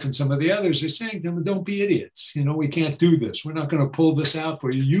Zhdanov and some of the others are saying to them, don't be idiots. We can't do this. We're not going to pull this out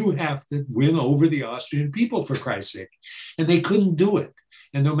for you. You have to win over the Austrian people, for Christ's sake. And they couldn't do it.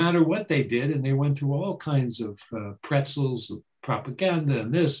 And no matter what they did, and they went through all kinds of pretzels, of propaganda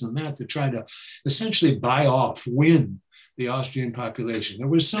and this and that to try to essentially win the Austrian population. There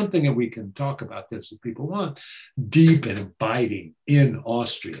was something, and we can talk about this if people want, deep and abiding in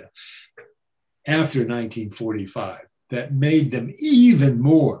Austria after 1945 that made them even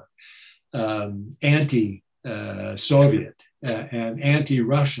more anti-Soviet and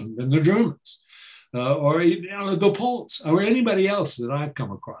anti-Russian than the Germans. Or the Poles, or anybody else that I've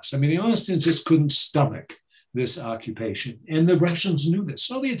come across. I mean, the Austrians just couldn't stomach this occupation. And the Russians knew this.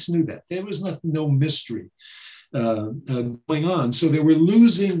 Soviets knew that. There was no mystery going on. So they were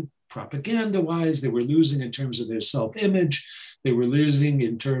losing propaganda-wise. They were losing in terms of their self-image. They were losing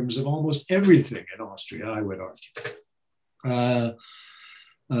in terms of almost everything in Austria, I would argue.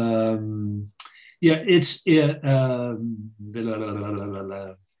 it's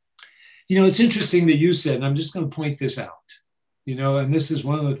it's interesting that you said, and I'm just going to point this out, and this is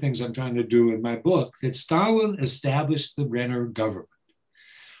one of the things I'm trying to do in my book, that Stalin established the Renner government.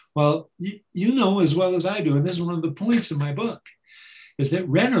 Well, you know as well as I do, and this is one of the points in my book, is that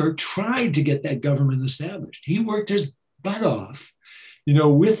Renner tried to get that government established. He worked his butt off,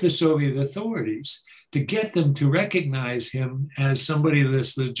 with the Soviet authorities to get them to recognize him as somebody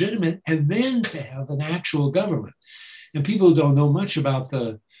that's legitimate and then to have an actual government. And people don't know much about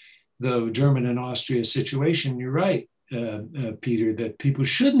the German and Austria situation. You're right, Peter, that people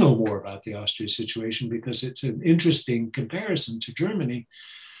should know more about the Austria situation because it's an interesting comparison to Germany.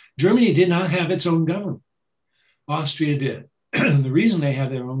 Germany did not have its own government. Austria did. The reason they have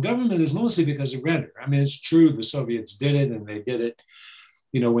their own government is mostly because of Renner. I mean, it's true the Soviets did it, and they did it,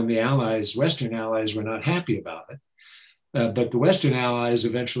 when the Allies, Western Allies, were not happy about it. But the Western Allies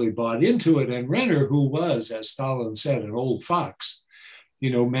eventually bought into it, and Renner, who was, as Stalin said, an old fox,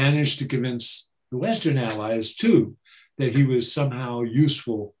 managed to convince the Western Allies too that he was somehow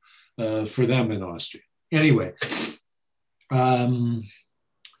useful for them in Austria. Anyway,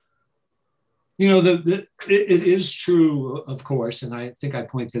 it is true, of course, and I think I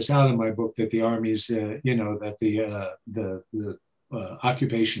point this out in my book, that the armies, that the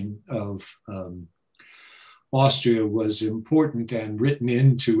occupation of Austria was important and written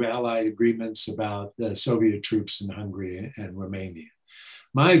into Allied agreements about Soviet troops in Hungary and Romania.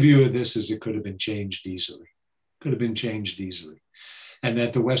 My view of this is it could have been changed easily, and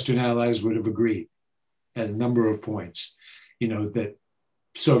that the Western Allies would have agreed at a number of points, that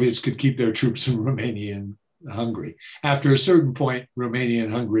Soviets could keep their troops in Romania and Hungary. After a certain point, Romania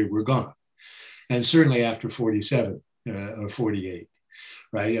and Hungary were gone. And certainly after 47 or 48,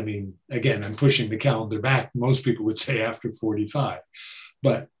 right? I mean, again, I'm pushing the calendar back. Most people would say after 45.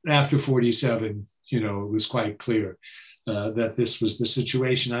 But after 47, it was quite clear that this was the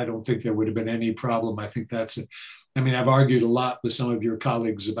situation. I don't think there would have been any problem. I think I've argued a lot with some of your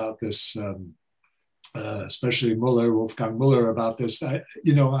colleagues about this, especially Wolfgang Müller, about this. I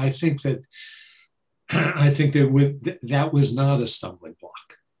think that that was not a stumbling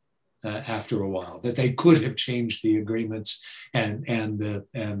block after a while. That they could have changed the agreements and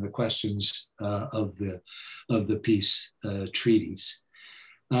the questions of the peace treaties.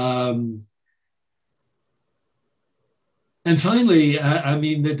 And finally,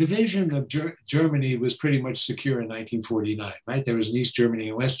 the division of Germany was pretty much secure in 1949. Right, there was an East Germany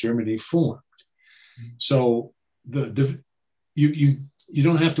and West Germany formed. So you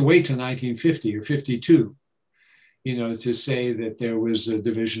don't have to wait till 1950 or 52, to say that there was a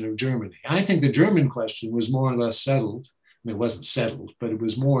division of Germany. I think the German question was more or less settled. I mean, it wasn't settled, but it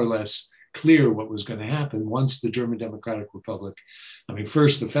was more or less clear what was going to happen once the German Democratic Republic,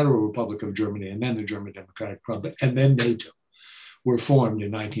 first the Federal Republic of Germany, and then the German Democratic Republic, and then NATO were formed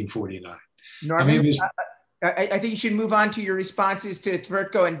in 1949. Norman, I think you should move on to your responses to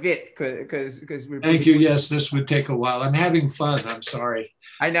Tvrtko and Vit, because we're. Thank you. Yes, this would take a while. I'm having fun. I'm sorry.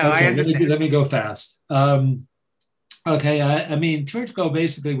 I know. Okay, I understand. Let me go fast. Okay. Tvrtko,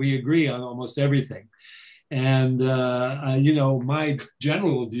 basically, we agree on almost everything. And, my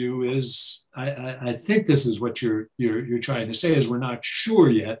general view is, I think this is what you're trying to say, is we're not sure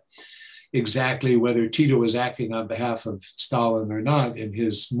yet exactly whether Tito was acting on behalf of Stalin or not in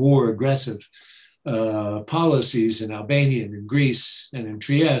his more aggressive policies in Albania and in Greece and in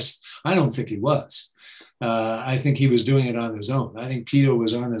Trieste. I don't think he was. I think he was doing it on his own. I think Tito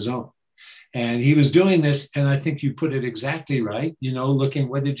was on his own. And he was doing this, and I think you put it exactly right,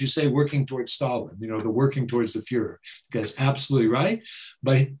 what did you say? Working towards Stalin, the working towards the Fuhrer. That's absolutely right.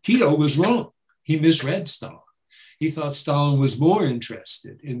 But Tito was wrong. He misread Stalin. He thought Stalin was more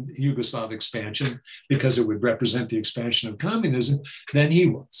interested in Yugoslav expansion because it would represent the expansion of communism than he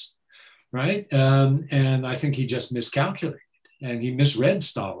was, right? And I think he just miscalculated. And he misread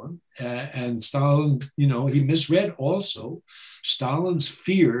Stalin, and Stalin, he misread also Stalin's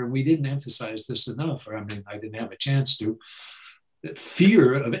fear, and we didn't emphasize this enough, I didn't have a chance to, that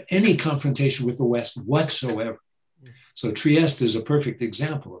fear of any confrontation with the West whatsoever. So Trieste is a perfect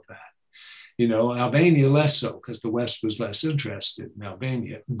example of that. Albania less so, because the West was less interested in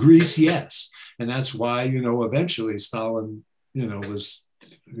Albania. Greece, yes. And that's why, eventually Stalin,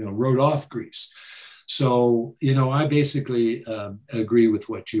 wrote off Greece. So, I basically agree with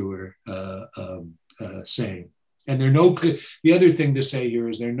what you were saying. And the other thing to say here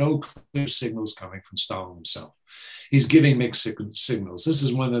is there are no clear signals coming from Stalin himself. He's giving mixed signals. This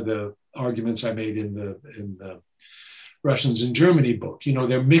is one of the arguments I made in the Russians in Germany book. You know,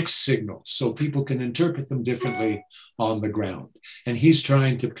 they're mixed signals, so people can interpret them differently on the ground. And he's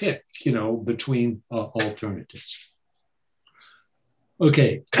trying to pick, you know, between alternatives.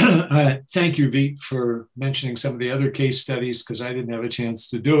 Okay, thank you, Vít, for mentioning some of the other case studies, because I didn't have a chance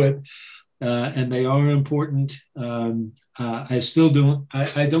to do it. And they are important. I still don't,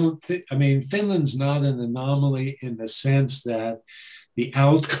 I don't think, I mean, Finland's not an anomaly in the sense that the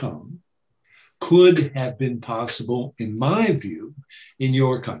outcome could have been possible, in my view, in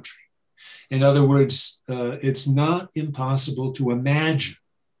your country. In other words, it's not impossible to imagine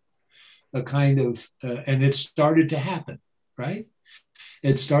a kind of, and it started to happen, right?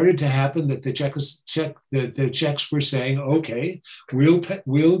 It started to happen that the Czechs were saying, okay,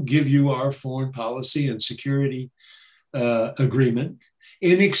 we'll give you our foreign policy and security agreement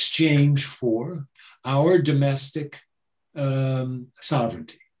in exchange for our domestic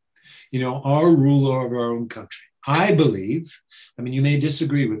sovereignty, you know, our rule of our own country. I believe, I mean, you may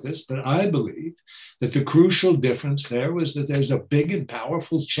disagree with this, but I believe that the crucial difference there was that there's a big and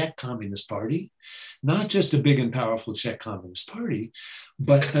powerful Czech Communist Party, not just a big and powerful Czech Communist Party,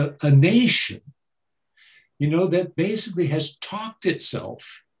 but a nation, you know, that basically has talked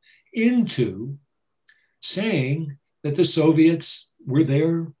itself into saying that the Soviets were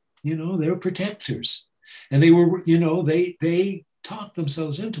their, you know, their protectors. And they were, you know, they talked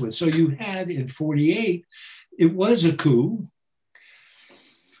themselves into it. So you had in 48, it was a coup,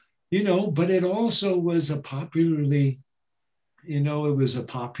 you know, but it also was a popularly, you know, it was a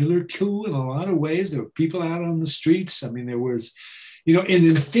popular coup in a lot of ways. There were people out on the streets. I mean, there was, you know, and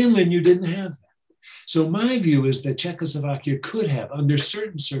in Finland, you didn't have that. So my view is that Czechoslovakia could have, under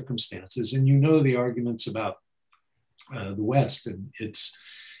certain circumstances, and you know the arguments about the West and its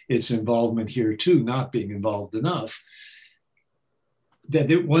involvement here too, not being involved enough, that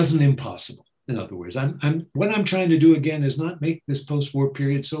it wasn't impossible. In other words, what I'm trying to do again is not make this post-war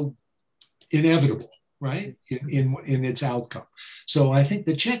period so inevitable, right, in its outcome. So I think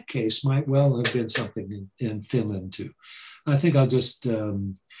the Czech case might well have been something in Finland too. I think I'll just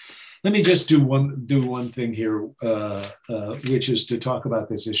let me just do one thing here, which is to talk about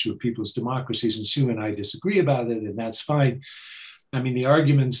this issue of people's democracies. And Sue and I disagree about it, and that's fine. I mean, the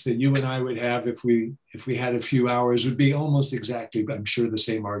arguments that you and I would have if we had a few hours would be almost exactly, I'm sure, the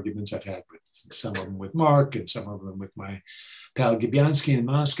same arguments I've had with some of them with Mark and some of them with my pal Gibiansky in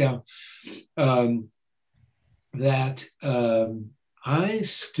Moscow. I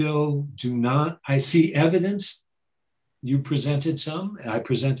still do not, I see evidence, you presented some, I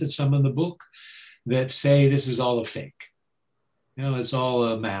presented some in the book, that say this is all a fake. You know, it's all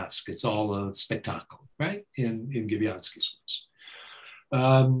a mask, it's all a spectacle, right? In Gibiansky's words.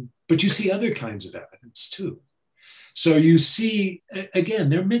 But you see other kinds of evidence too. So you see, again,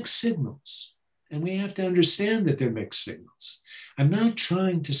 they're mixed signals, and we have to understand that they're mixed signals. I'm not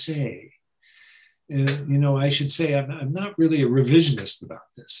trying to say, you know, I should say I'm not really a revisionist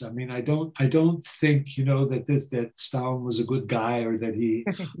about this. I mean, I don't think, you know, that Stalin was a good guy or that he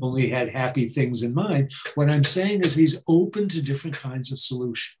only had happy things in mind. What I'm saying is he's open to different kinds of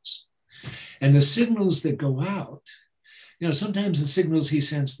solutions, and the signals that go out, you know, sometimes the signals he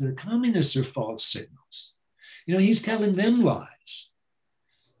sends to the communists are false signals. You know, he's telling them lies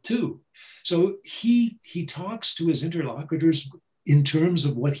too. So he talks to his interlocutors in terms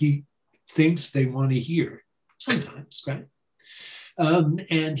of what he thinks they want to hear sometimes, right?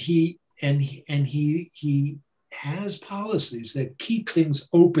 And he has policies that keep things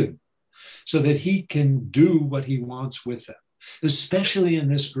open so that he can do what he wants with them, especially in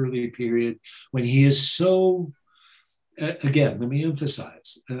this early period when he is so. Again, let me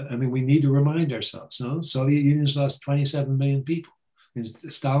emphasize, I mean, we need to remind ourselves, no? Soviet Union's lost 27 million people. And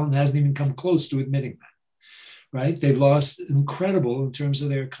Stalin hasn't even come close to admitting that, right? They've lost incredible in terms of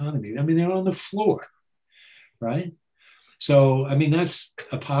their economy. I mean, they're on the floor, right? So, I mean, that's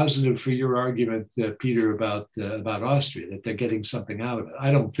a positive for your argument, Peter, about Austria, that they're getting something out of it.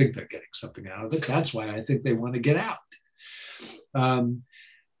 I don't think they're getting something out of it. That's why I think they want to get out.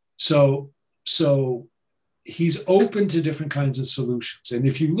 So he's open to different kinds of solutions. And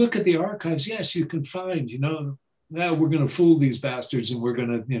if you look at the archives, yes, you can find, you know, we're going to fool these bastards and we're going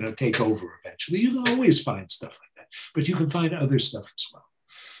to, you know, take over eventually. You can always find stuff like that, but you can find other stuff as well,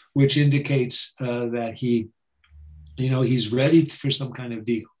 which indicates that he, you know, he's ready for some kind of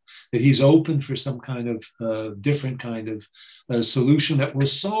deal, that he's open for some kind of different kind of solution that will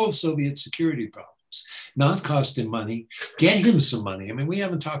solve Soviet security problems. Not cost him money, get him some money. I mean, we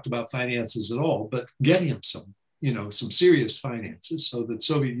haven't talked about finances at all, but get him some, you know, some serious finances so that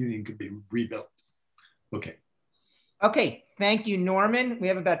Soviet Union could be rebuilt. Okay. Okay, thank you, Norman. We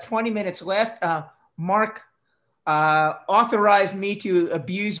have about 20 minutes left. Mark, authorized me to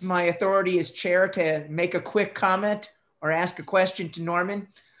abuse my authority as chair to make a quick comment or ask a question to Norman.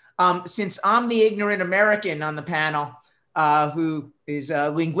 Since I'm the ignorant American on the panel who is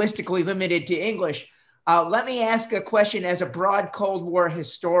linguistically limited to English, let me ask a question as a broad Cold War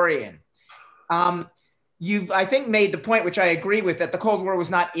historian. You've, I think, made the point, which I agree with, that the Cold War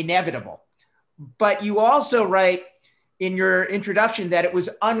was not inevitable. But you also write in your introduction that it was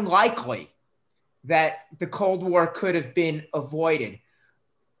unlikely that the Cold War could have been avoided.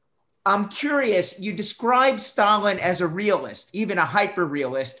 I'm curious, you describe Stalin as a realist, even a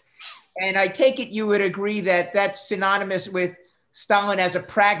hyper-realist, and I take it you would agree that that's synonymous with Stalin as a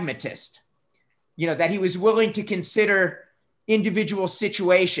pragmatist, you know, that he was willing to consider individual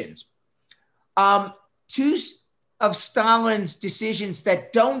situations. Two of Stalin's decisions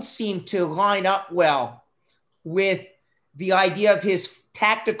that don't seem to line up well with the idea of his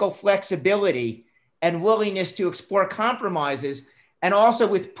tactical flexibility and willingness to explore compromises, and also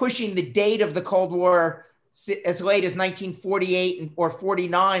with pushing the date of the Cold War as late as 1948 or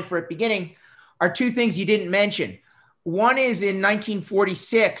 49 for it beginning, are two things you didn't mention. One is in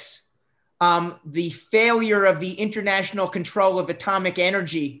 1946, the failure of the international control of atomic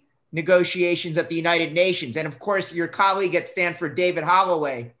energy negotiations at the United Nations. And of course, your colleague at Stanford, David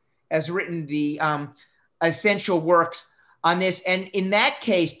Holloway, has written the essential works on this. And in that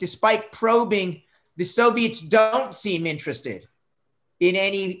case, despite probing, the Soviets don't seem interested in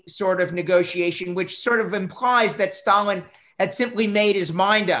any sort of negotiation, which sort of implies that Stalin had simply made his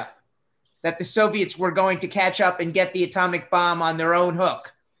mind up that the Soviets were going to catch up and get the atomic bomb on their own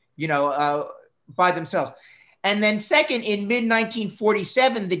hook, you know, by themselves. And then second, in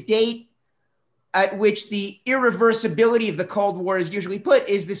mid-1947, the date at which the irreversibility of the Cold War is usually put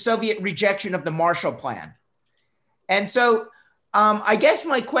is the Soviet rejection of the Marshall Plan. And so I guess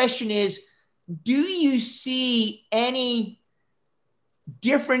my question is, do you see any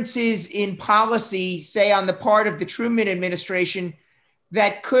differences in policy, say on the part of the Truman administration,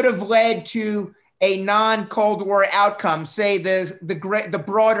 that could have led to a non-Cold War outcome, say the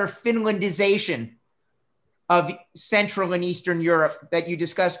broader Finlandization of Central and Eastern Europe that you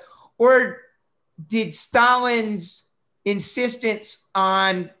discussed? Or did Stalin's insistence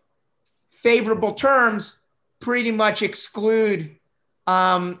on favorable terms pretty much exclude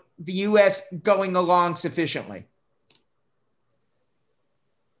the US going along sufficiently?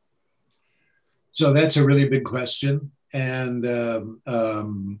 So that's a really big question. And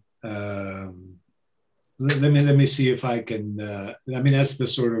let me see if I can, I mean, that's the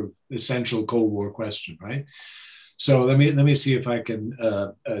sort of essential Cold War question, right? So let me see if I can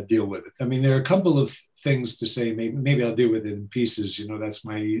deal with it. I mean, there are a couple of things to say. Maybe I'll deal with it in pieces. You know, that's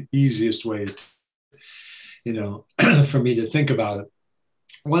my easiest way, you know, for me to think about it.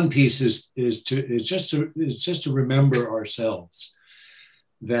 One piece is just to remember ourselves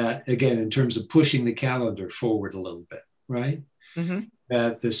that, again, in terms of pushing the calendar forward a little bit, right? Mm-hmm.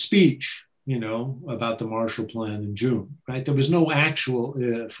 That the speech, you know, about the Marshall Plan in June, right? There was no actual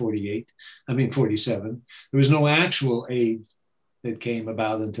 47. There was no actual aid that came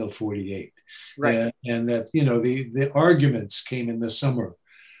about until 48. Right. And that, you know, the arguments came in the summer,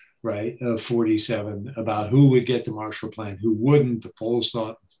 right, of 47 about who would get the Marshall Plan, who wouldn't. The Poles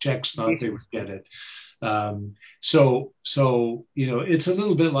thought, the Czechs thought they would get it. So you know, it's a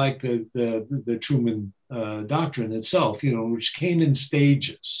little bit like the Truman doctrine itself, you know, which came in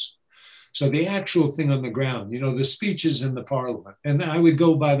stages. So the actual thing on the ground, you know, the speeches in the parliament, and I would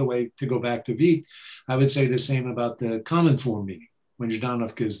go, by the way, to go back to Vít, I would say the same about the Common Forum meeting when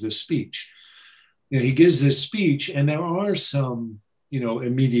Ždanov gives this speech. You know, he gives this speech, and there are some, you know,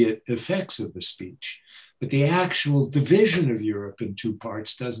 immediate effects of the speech, but the actual division of Europe in two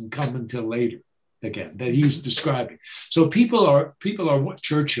parts doesn't come until later, again, that he's describing. So people are what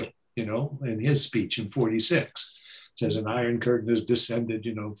Churchill, you know, in his speech in 46 says an iron curtain has descended,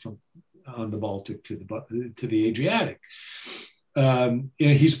 you know, from on the Baltic to the Adriatic. You know,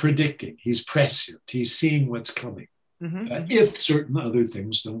 he's predicting, he's prescient, he's seeing what's coming, if certain other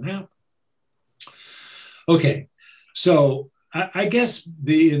things don't happen. Okay, so I guess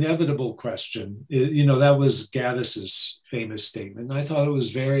the inevitable question, you know, that was Gaddis's famous statement. I thought it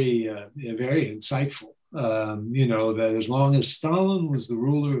was very, very insightful. You know, that as long as Stalin was the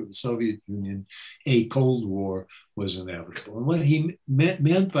ruler of the Soviet Union, a Cold War was inevitable. And what he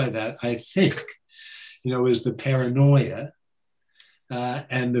meant by that, I think, you know, is the paranoia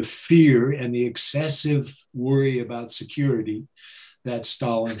and the fear and the excessive worry about security that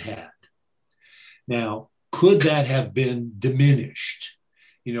Stalin had. Now, could that have been diminished,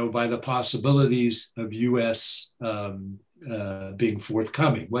 you know, by the possibilities of U.S. being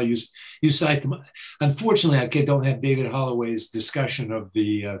forthcoming. Well, you cite them. Unfortunately, I don't have David Holloway's discussion of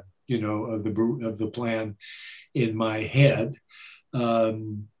the of the plan in my head.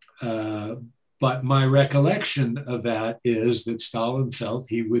 But my recollection of that is that Stalin felt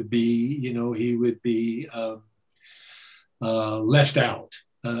he would be left out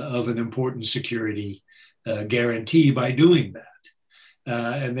of an important security guarantee by doing that.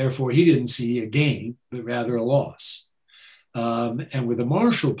 And therefore, he didn't see a gain, but rather a loss. And with the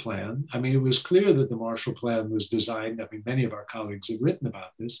Marshall Plan, I mean, it was clear that the Marshall Plan was designed, I mean, many of our colleagues have written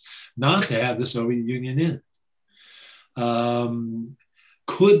about this, not to have the Soviet Union in it.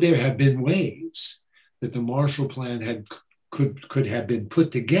 Could there have been ways that the Marshall Plan could have been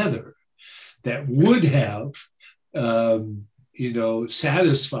put together that would have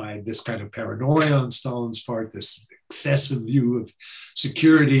satisfied this kind of paranoia on Stalin's part, this excessive view of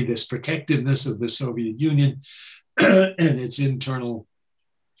security, this protectiveness of the Soviet Union and its internal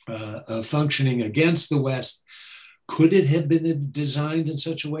functioning against the West? Could it have been designed in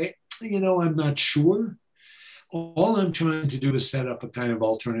such a way? I'm not sure. All I'm trying to do is set up a kind of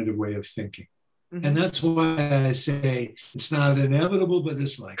alternative way of thinking. Mm-hmm. And that's why I say it's not inevitable, but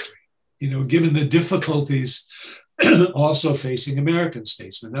it's likely, given the difficulties also facing American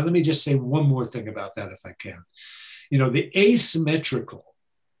statesmen. Now, let me just say one more thing about that, if I can. The asymmetrical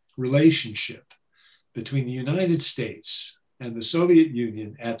relationship between the United States and the Soviet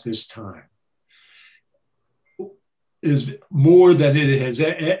Union at this time is more than it has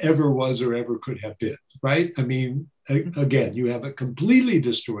ever was or ever could have been, right? I mean, again, you have a completely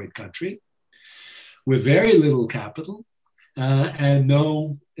destroyed country with very little capital and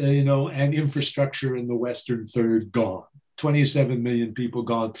no, and infrastructure in the Western third gone. 27 million people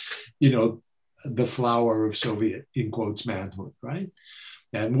gone, the flower of Soviet, in quotes, manhood, right?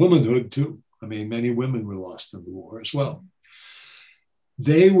 And womanhood too. I mean, many women were lost in the war as well.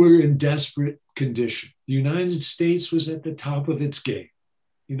 They were in desperate condition. The United States was at the top of its game.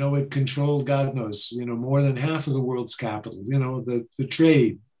 It controlled, God knows, more than half of the world's capital. The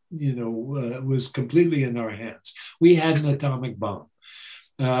trade, was completely in our hands. We had an atomic bomb.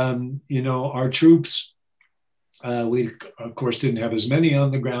 Our troops, we, of course, didn't have as many on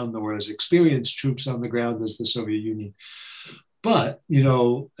the ground, nor as experienced troops on the ground as the Soviet Union. But,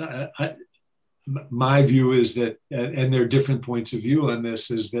 my view is that, and there are different points of view on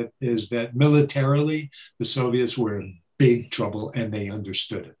this, is that militarily, the Soviets were in big trouble and they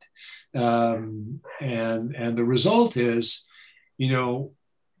understood it. And the result is,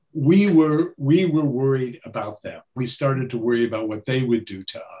 we were worried about them. We started to worry about what they would do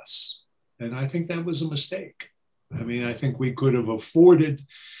to us. And I think that was a mistake. I mean, I think we could have afforded,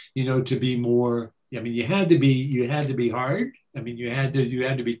 to be more, you had to be hard. I mean, you had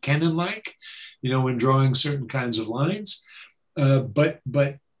to be Kennan-like, in drawing certain kinds of lines. But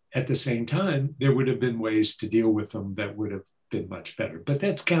at the same time, there would have been ways to deal with them that would have been much better. But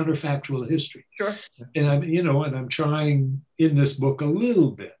that's counterfactual history. Sure. And I'm trying in this book a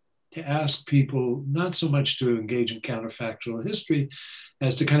little bit to ask people not so much to engage in counterfactual history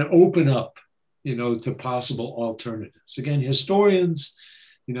as to kind of open up, to possible alternatives. Again, historians,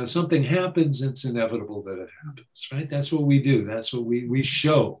 something happens, it's inevitable that it happens, right? That's what we do. That's what we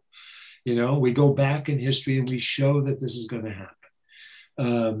show. We go back in history and we show that this is going to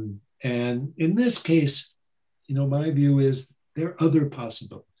happen. And in this case, my view is there are other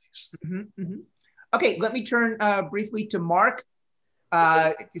possibilities. Mm-hmm, mm-hmm. Okay, let me turn briefly to Mark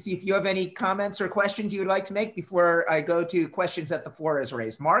to see if you have any comments or questions you would like to make before I go to questions that the floor has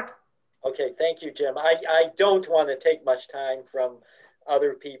raised. Mark? Okay, thank you, Jim. I don't want to take much time from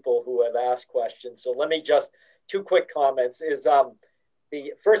other people who have asked questions. So let me just, 2 quick comments is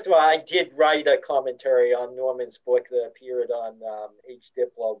first of all, I did write a commentary on Norman's book that appeared on H.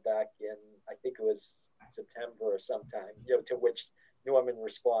 Diplo back in, I think it was September or sometime, to which Norman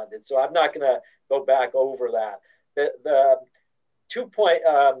responded. So I'm not going to go back over that. The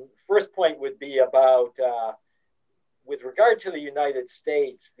first point would be about, with regard to the United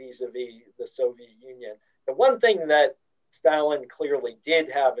States vis-a-vis the Soviet Union, the one thing that Stalin clearly did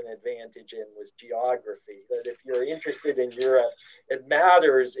have an advantage in was geography, that if you're interested in Europe, it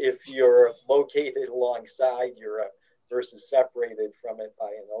matters if you're located alongside Europe versus separated from it by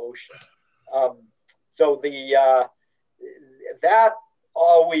an ocean. So that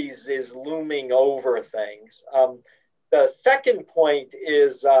always is looming over things. The second point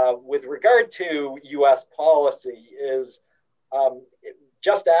is with regard to US policy is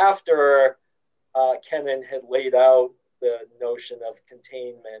just after Kennan had laid out the notion of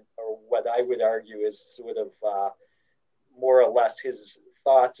containment, or what I would argue is sort of more or less his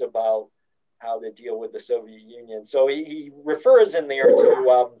thoughts about how to deal with the Soviet Union. So he refers in there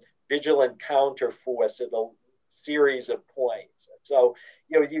to vigilant counterforce at a series of points. So,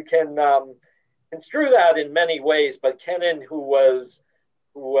 you can construe that in many ways, but Kennan, who was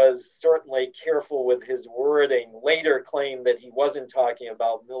certainly careful with his wording, later claimed that he wasn't talking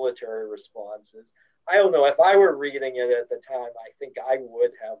about military responses. I don't know, if I were reading it at the time, I think I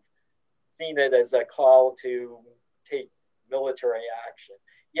would have seen it as a call to take military action.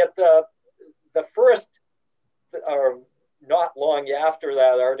 Yet the first, or not long after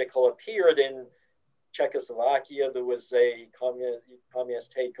that article appeared in Czechoslovakia, there was a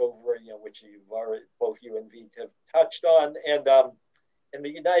communist takeover, which both you and Vít have touched on, and the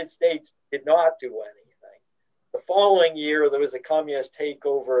United States did not do anything. The following year, there was a communist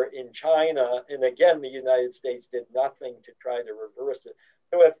takeover in China, and again, the United States did nothing to try to reverse it.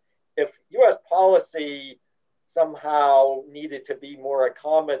 So if U.S. policy somehow needed to be more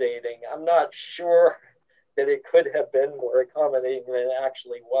accommodating, I'm not sure that it could have been more accommodating than it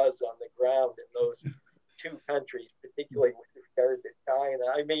actually was on the ground in those two countries, particularly with regard to China.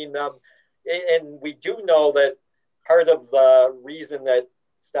 I mean, and we do know that part of the reason that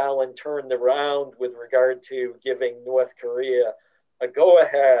Stalin turned around with regard to giving North Korea a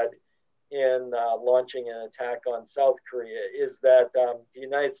go-ahead in launching an attack on South Korea is that the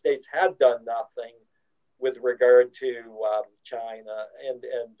United States had done nothing with regard to China, and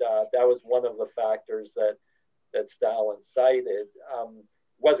that was one of the factors that Stalin cited.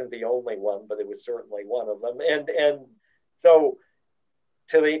 Wasn't the only one, but it was certainly one of them. And so,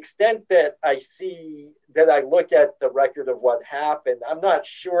 to the extent that I look at the record of what happened, I'm not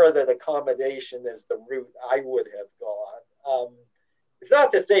sure that accommodation is the route I would have gone. It's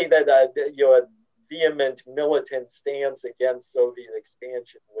not to say that a vehement militant stance against Soviet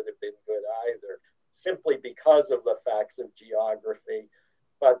expansion would have been good either, simply because of the facts of geography.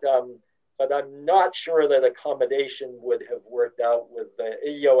 But I'm not sure that accommodation would have worked out with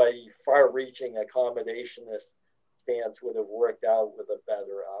a far-reaching accommodationist stance would have worked out with a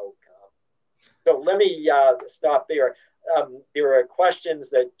better outcome. So let me stop there. There are questions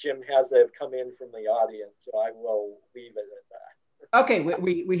that Jim has that have come in from the audience, so I will leave it at that. Okay,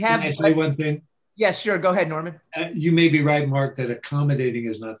 we have. Can I say one thing? Yes, sure. Go ahead, Norman. You may be right, Mark, that accommodating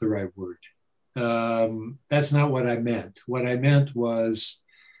is not the right word. That's not what I meant. What I meant was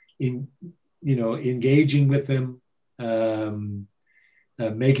engaging with them,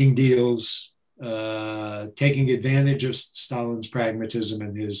 making deals, taking advantage of Stalin's pragmatism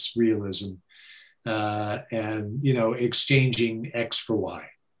and his realism, and exchanging X for Y.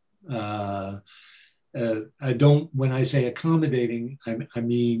 When I say accommodating, I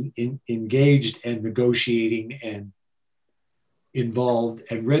mean engaged and negotiating and involved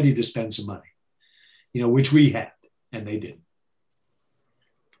and ready to spend some money, which we had and they didn't.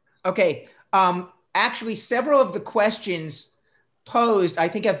 Okay. Actually, several of the questions posed, I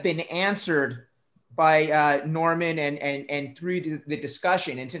think, have been answered by Norman and through the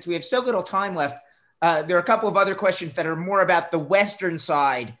discussion. And since we have so little time left, there are a couple of other questions that are more about the Western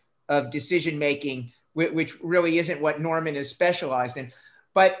side of decision-making, which really isn't what Norman is specialized in.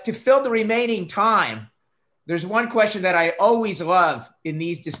 But to fill the remaining time, there's one question that I always love in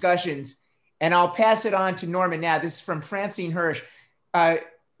these discussions, and I'll pass it on to Norman now. This is from Francine Hirsch,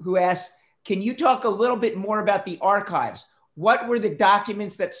 who asks, can you talk a little bit more about the archives? What were the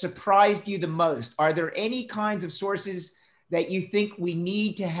documents that surprised you the most? Are there any kinds of sources that you think we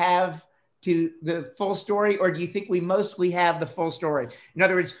need to have to the full story, or do you think we mostly have the full story? In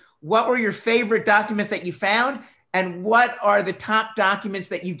other words, what were your favorite documents that you found, and what are the top documents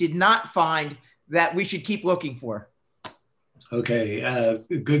that you did not find that we should keep looking for? Okay,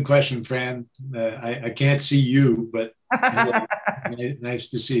 good question, Fran. I can't see you, but nice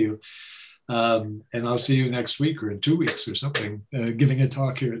to see you. And I'll see you next week or in 2 weeks or something, giving a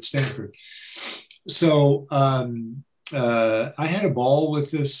talk here at Stanford. So I had a ball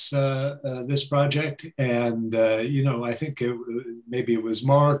with this this project, and I think maybe it was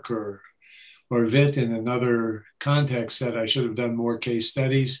Mark or Vít in another context said I should have done more case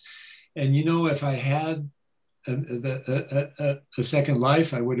studies. And if I had a second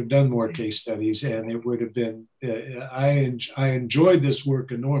life, I would have done more case studies, and it would have been. I enjoyed this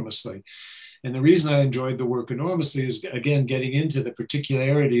work enormously. And the reason I enjoyed the work enormously is, again, getting into the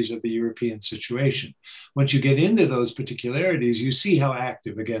particularities of the European situation. Once you get into those particularities, you see how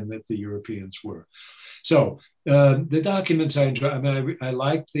active, again, that the Europeans were. So the documents I enjoyed, I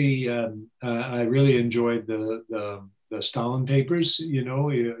liked I really enjoyed the the Stalin papers,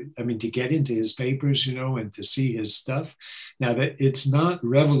 I mean, to get into his papers, and to see his stuff. Now that it's not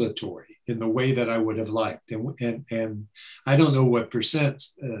revelatory in the way that I would have liked. And I don't know what percent,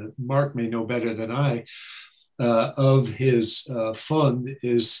 Mark may know better than I, of his fund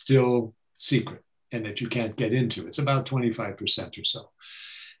is still secret and that you can't get into. It's about 25% or so.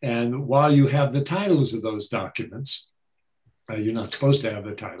 And while you have the titles of those documents, you're not supposed to have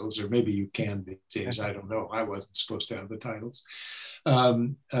the titles, or maybe you can these days. I don't know. I wasn't supposed to have the titles.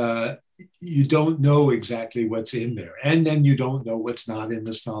 You don't know exactly what's in there. And then you don't know what's not in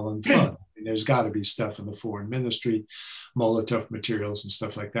the Stalin fund. And there's got to be stuff in the foreign ministry, Molotov materials and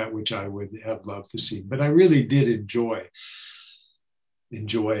stuff like that, which I would have loved to see. But I really did enjoy,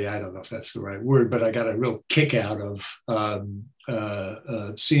 I don't know if that's the right word, but I got a real kick out of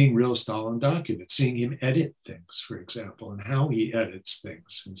seeing real Stalin documents, seeing him edit things, for example, and how he edits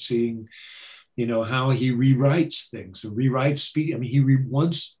things, and seeing, how he rewrites things and rewrites speech. I mean, he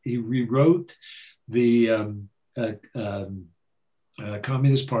rewrote the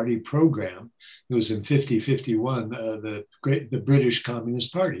Communist Party program. It was in 51, the British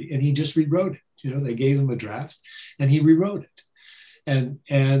Communist Party, and he just rewrote it. They gave him a draft, and he rewrote it. And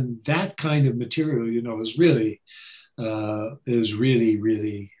that kind of material, is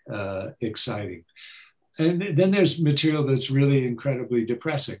really exciting. And then there's material that's really incredibly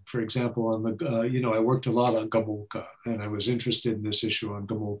depressing. For example, on the I worked a lot on Gomulka, and I was interested in this issue on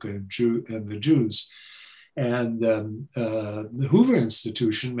Gomulka and the Jews. And the Hoover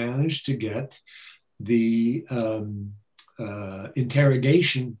Institution managed to get the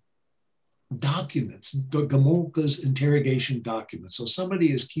interrogation documents, Gomulka's interrogation documents. So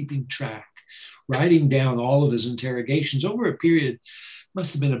somebody is keeping track, writing down all of his interrogations over a period,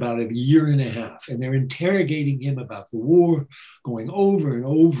 must have been about a year and a half. And they're interrogating him about the war, going over and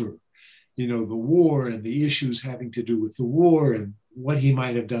over, the war and the issues having to do with the war and what he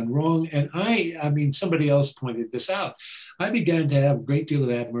might have done wrong. And I mean, somebody else pointed this out. I began to have a great deal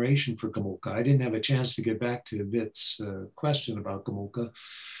of admiration for Gomulka. I didn't have a chance to get back to Vit's question about Gomulka.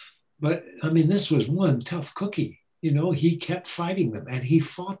 But I mean, this was one tough cookie. He kept fighting them, and he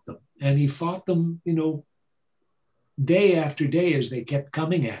fought them, day after day as they kept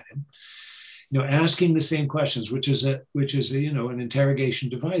coming at him, asking the same questions, which is an interrogation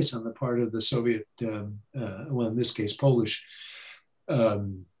device on the part of the Soviet, well, in this case, Polish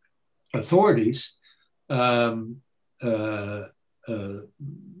authorities,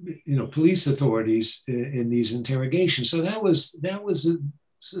 police authorities in these interrogations. So that was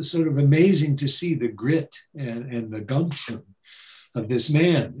sort of amazing to see the grit and the gumption of this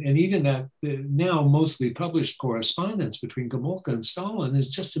man. And even that now mostly published correspondence between Gomulka and Stalin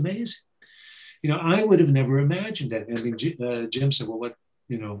is just amazing. I would have never imagined that. I mean, Jim said, well, what,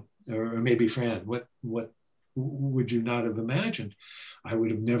 or maybe Fran, what would you not have imagined? I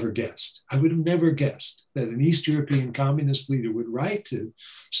would have never guessed. I would have never guessed that an East European communist leader would write to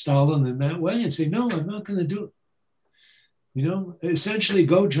Stalin in that way and say, no, I'm not going to do it. Essentially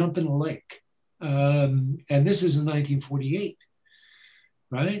go jump in a lake. And this is in 1948,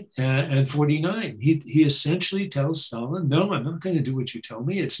 right? And 49, he essentially tells Stalin, no, I'm not going to do what you tell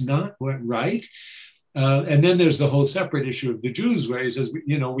me. It's not right. And then there's the whole separate issue of the Jews where he says,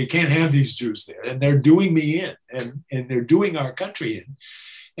 we can't have these Jews there, and they're doing me in, and they're doing our country in.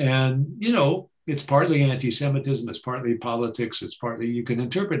 And, it's partly anti-Semitism, it's partly politics, it's partly, you can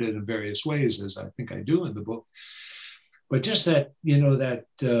interpret it in various ways, as I think I do in the book. But just that,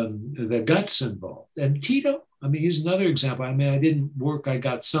 the guts involved. And Tito, I mean, he's another example. I mean, I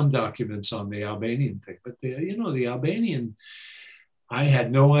got some documents on the Albanian thing, but the Albanian, I had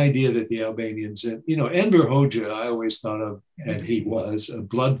no idea that the Albanians, Enver Hoxha, I always thought of, and he was a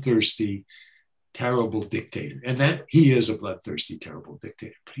bloodthirsty, terrible dictator. And that he is a bloodthirsty, terrible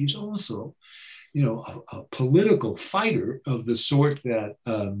dictator, but he's also, a political fighter of the sort that,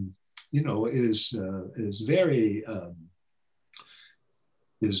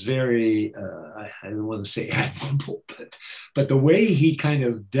 is very, I don't want to say admirable, but the way he kind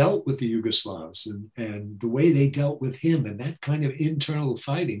of dealt with the Yugoslavs and the way they dealt with him and that kind of internal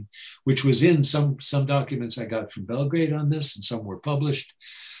fighting, which was in some documents I got from Belgrade on this, and some were published,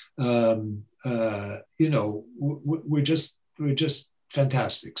 we're just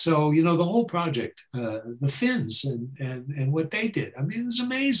fantastic. So, the whole project, the Finns and what they did, I mean, it was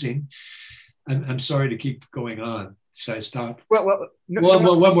amazing. I'm sorry to keep going on. Should I stop? Well,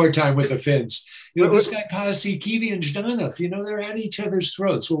 one more time with the Finns. This guy Paasikivi and Zhdanov, they're at each other's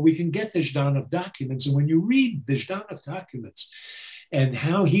throats. Well, we can get the Zhdanov documents. And when you read the Zhdanov documents and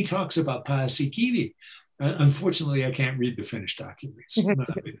how he talks about Paasikivi, unfortunately, I can't read the Finnish documents.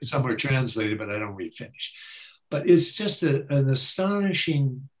 Some are translated, but I don't read Finnish. But it's just an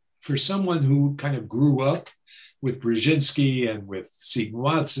astonishing, for someone who kind of grew up with Brzezinski and with Seton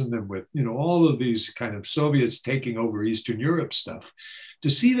Watson and with, you know, all of these kind of Soviets taking over Eastern Europe stuff, to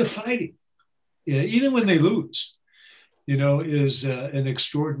see the fighting, even when they lose, you know, is an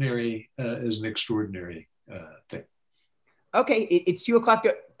extraordinary thing. Okay, it's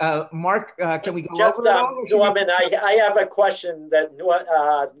 2:00. Mark, can we go just, over it all? Norman, I have a question that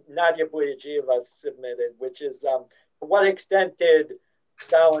Nadia Boyajieva submitted, which is, to what extent did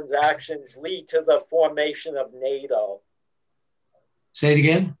Stalin's actions lead to the formation of NATO? Say it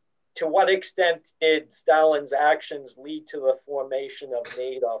again. To what extent did Stalin's actions lead to the formation of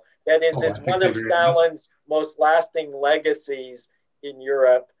NATO? That is one of Stalin's most lasting legacies in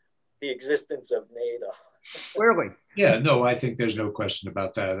Europe, the existence of NATO. Clearly. Yeah, no, I think there's no question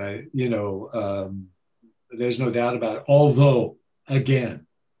about that. There's no doubt about it. Although, again,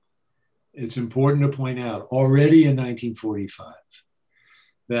 it's important to point out already in 1945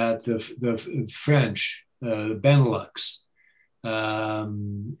 that the French, Benelux,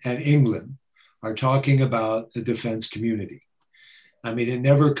 and England are talking about a defense community. I mean, it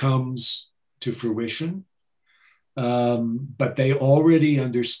never comes to fruition, but they already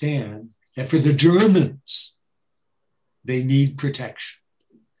understand that for the Germans, they need protection.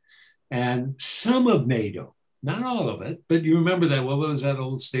 And some of NATO, not all of it, but you remember that, what was that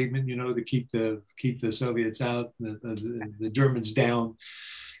old statement, you know, to keep the Soviets out, the Germans down,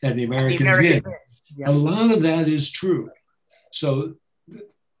 and the Americans in. Yes. A lot of that is true. So,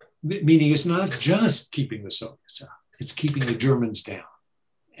 meaning it's not just keeping the Soviets out, it's keeping the Germans down.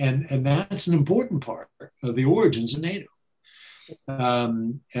 And that's an important part of the origins of NATO.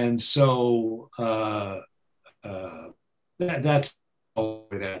 And so that's all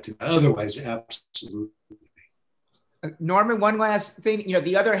that. Otherwise, absolutely. Norman, one last thing. You know,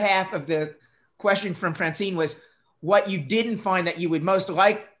 the other half of the question from Francine was what you didn't find that you would most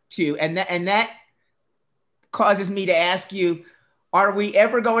like to, and that causes me to ask you: are we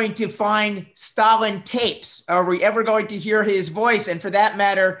ever going to find Stalin tapes? Are we ever going to hear his voice? And for that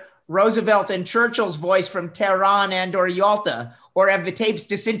matter, Roosevelt and Churchill's voice from Tehran and or Yalta? Or have the tapes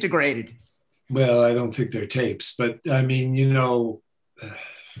disintegrated? Well, I don't think they're tapes, but I mean, you know,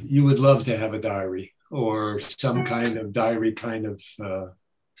 you would love to have a diary or some kind of diary kind of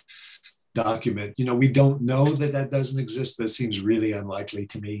document. You know, we don't know that doesn't exist, but it seems really unlikely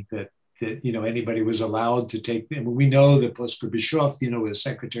to me that you know, anybody was allowed to take them. We know that Poskrbishov, you know, his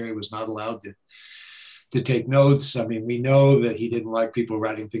secretary, was not allowed to take notes. I mean, we know that he didn't like people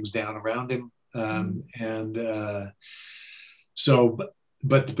writing things down around him. So,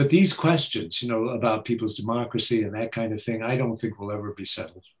 but these questions, you know, about people's democracy and that kind of thing, I don't think will ever be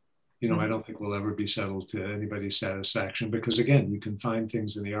settled. You know, I don't think will ever be settled to anybody's satisfaction, because again, you can find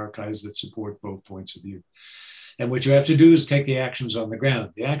things in the archives that support both points of view. And what you have to do is take the actions on the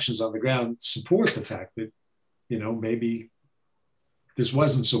ground. The actions on the ground support the fact that, you know, maybe this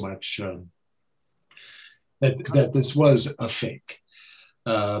wasn't so much that this was a fake,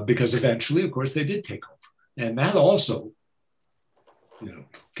 because eventually, of course, they did take over, and that also, you know,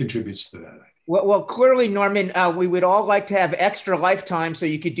 contributes to that. Well, clearly, Norman, we would all like to have extra lifetime so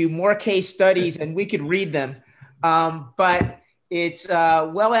you could do more case studies and we could read them. But it's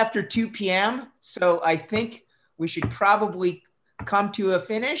well after 2 p.m., so I think we should probably come to a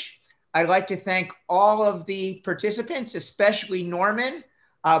finish. I'd like to thank all of the participants, especially Norman.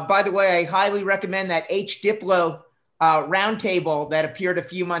 By the way, I highly recommend that H-Diplo roundtable that appeared a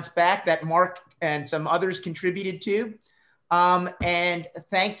few months back that Mark and some others contributed to. And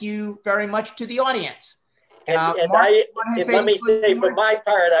thank you very much to the audience. Mark, let me say, for my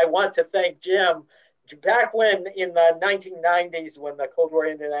part, I want to thank Jim. Back when in the 1990s, when the Cold War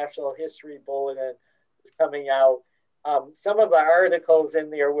International History Bulletin was coming out, some of the articles in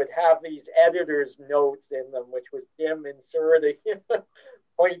there would have these editor's notes in them, which was Jim inserting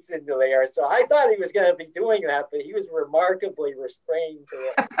points into there. So I thought he was going to be doing that, but he was remarkably restrained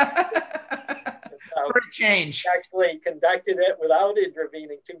to it. For a change. Actually conducted it without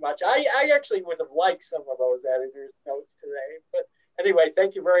intervening too much. I actually would have liked some of those editor's notes today. But anyway,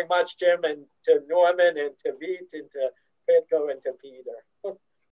 thank you very much, Jim, and to Norman, and to Vít, and to Tvrtko, and to Peter.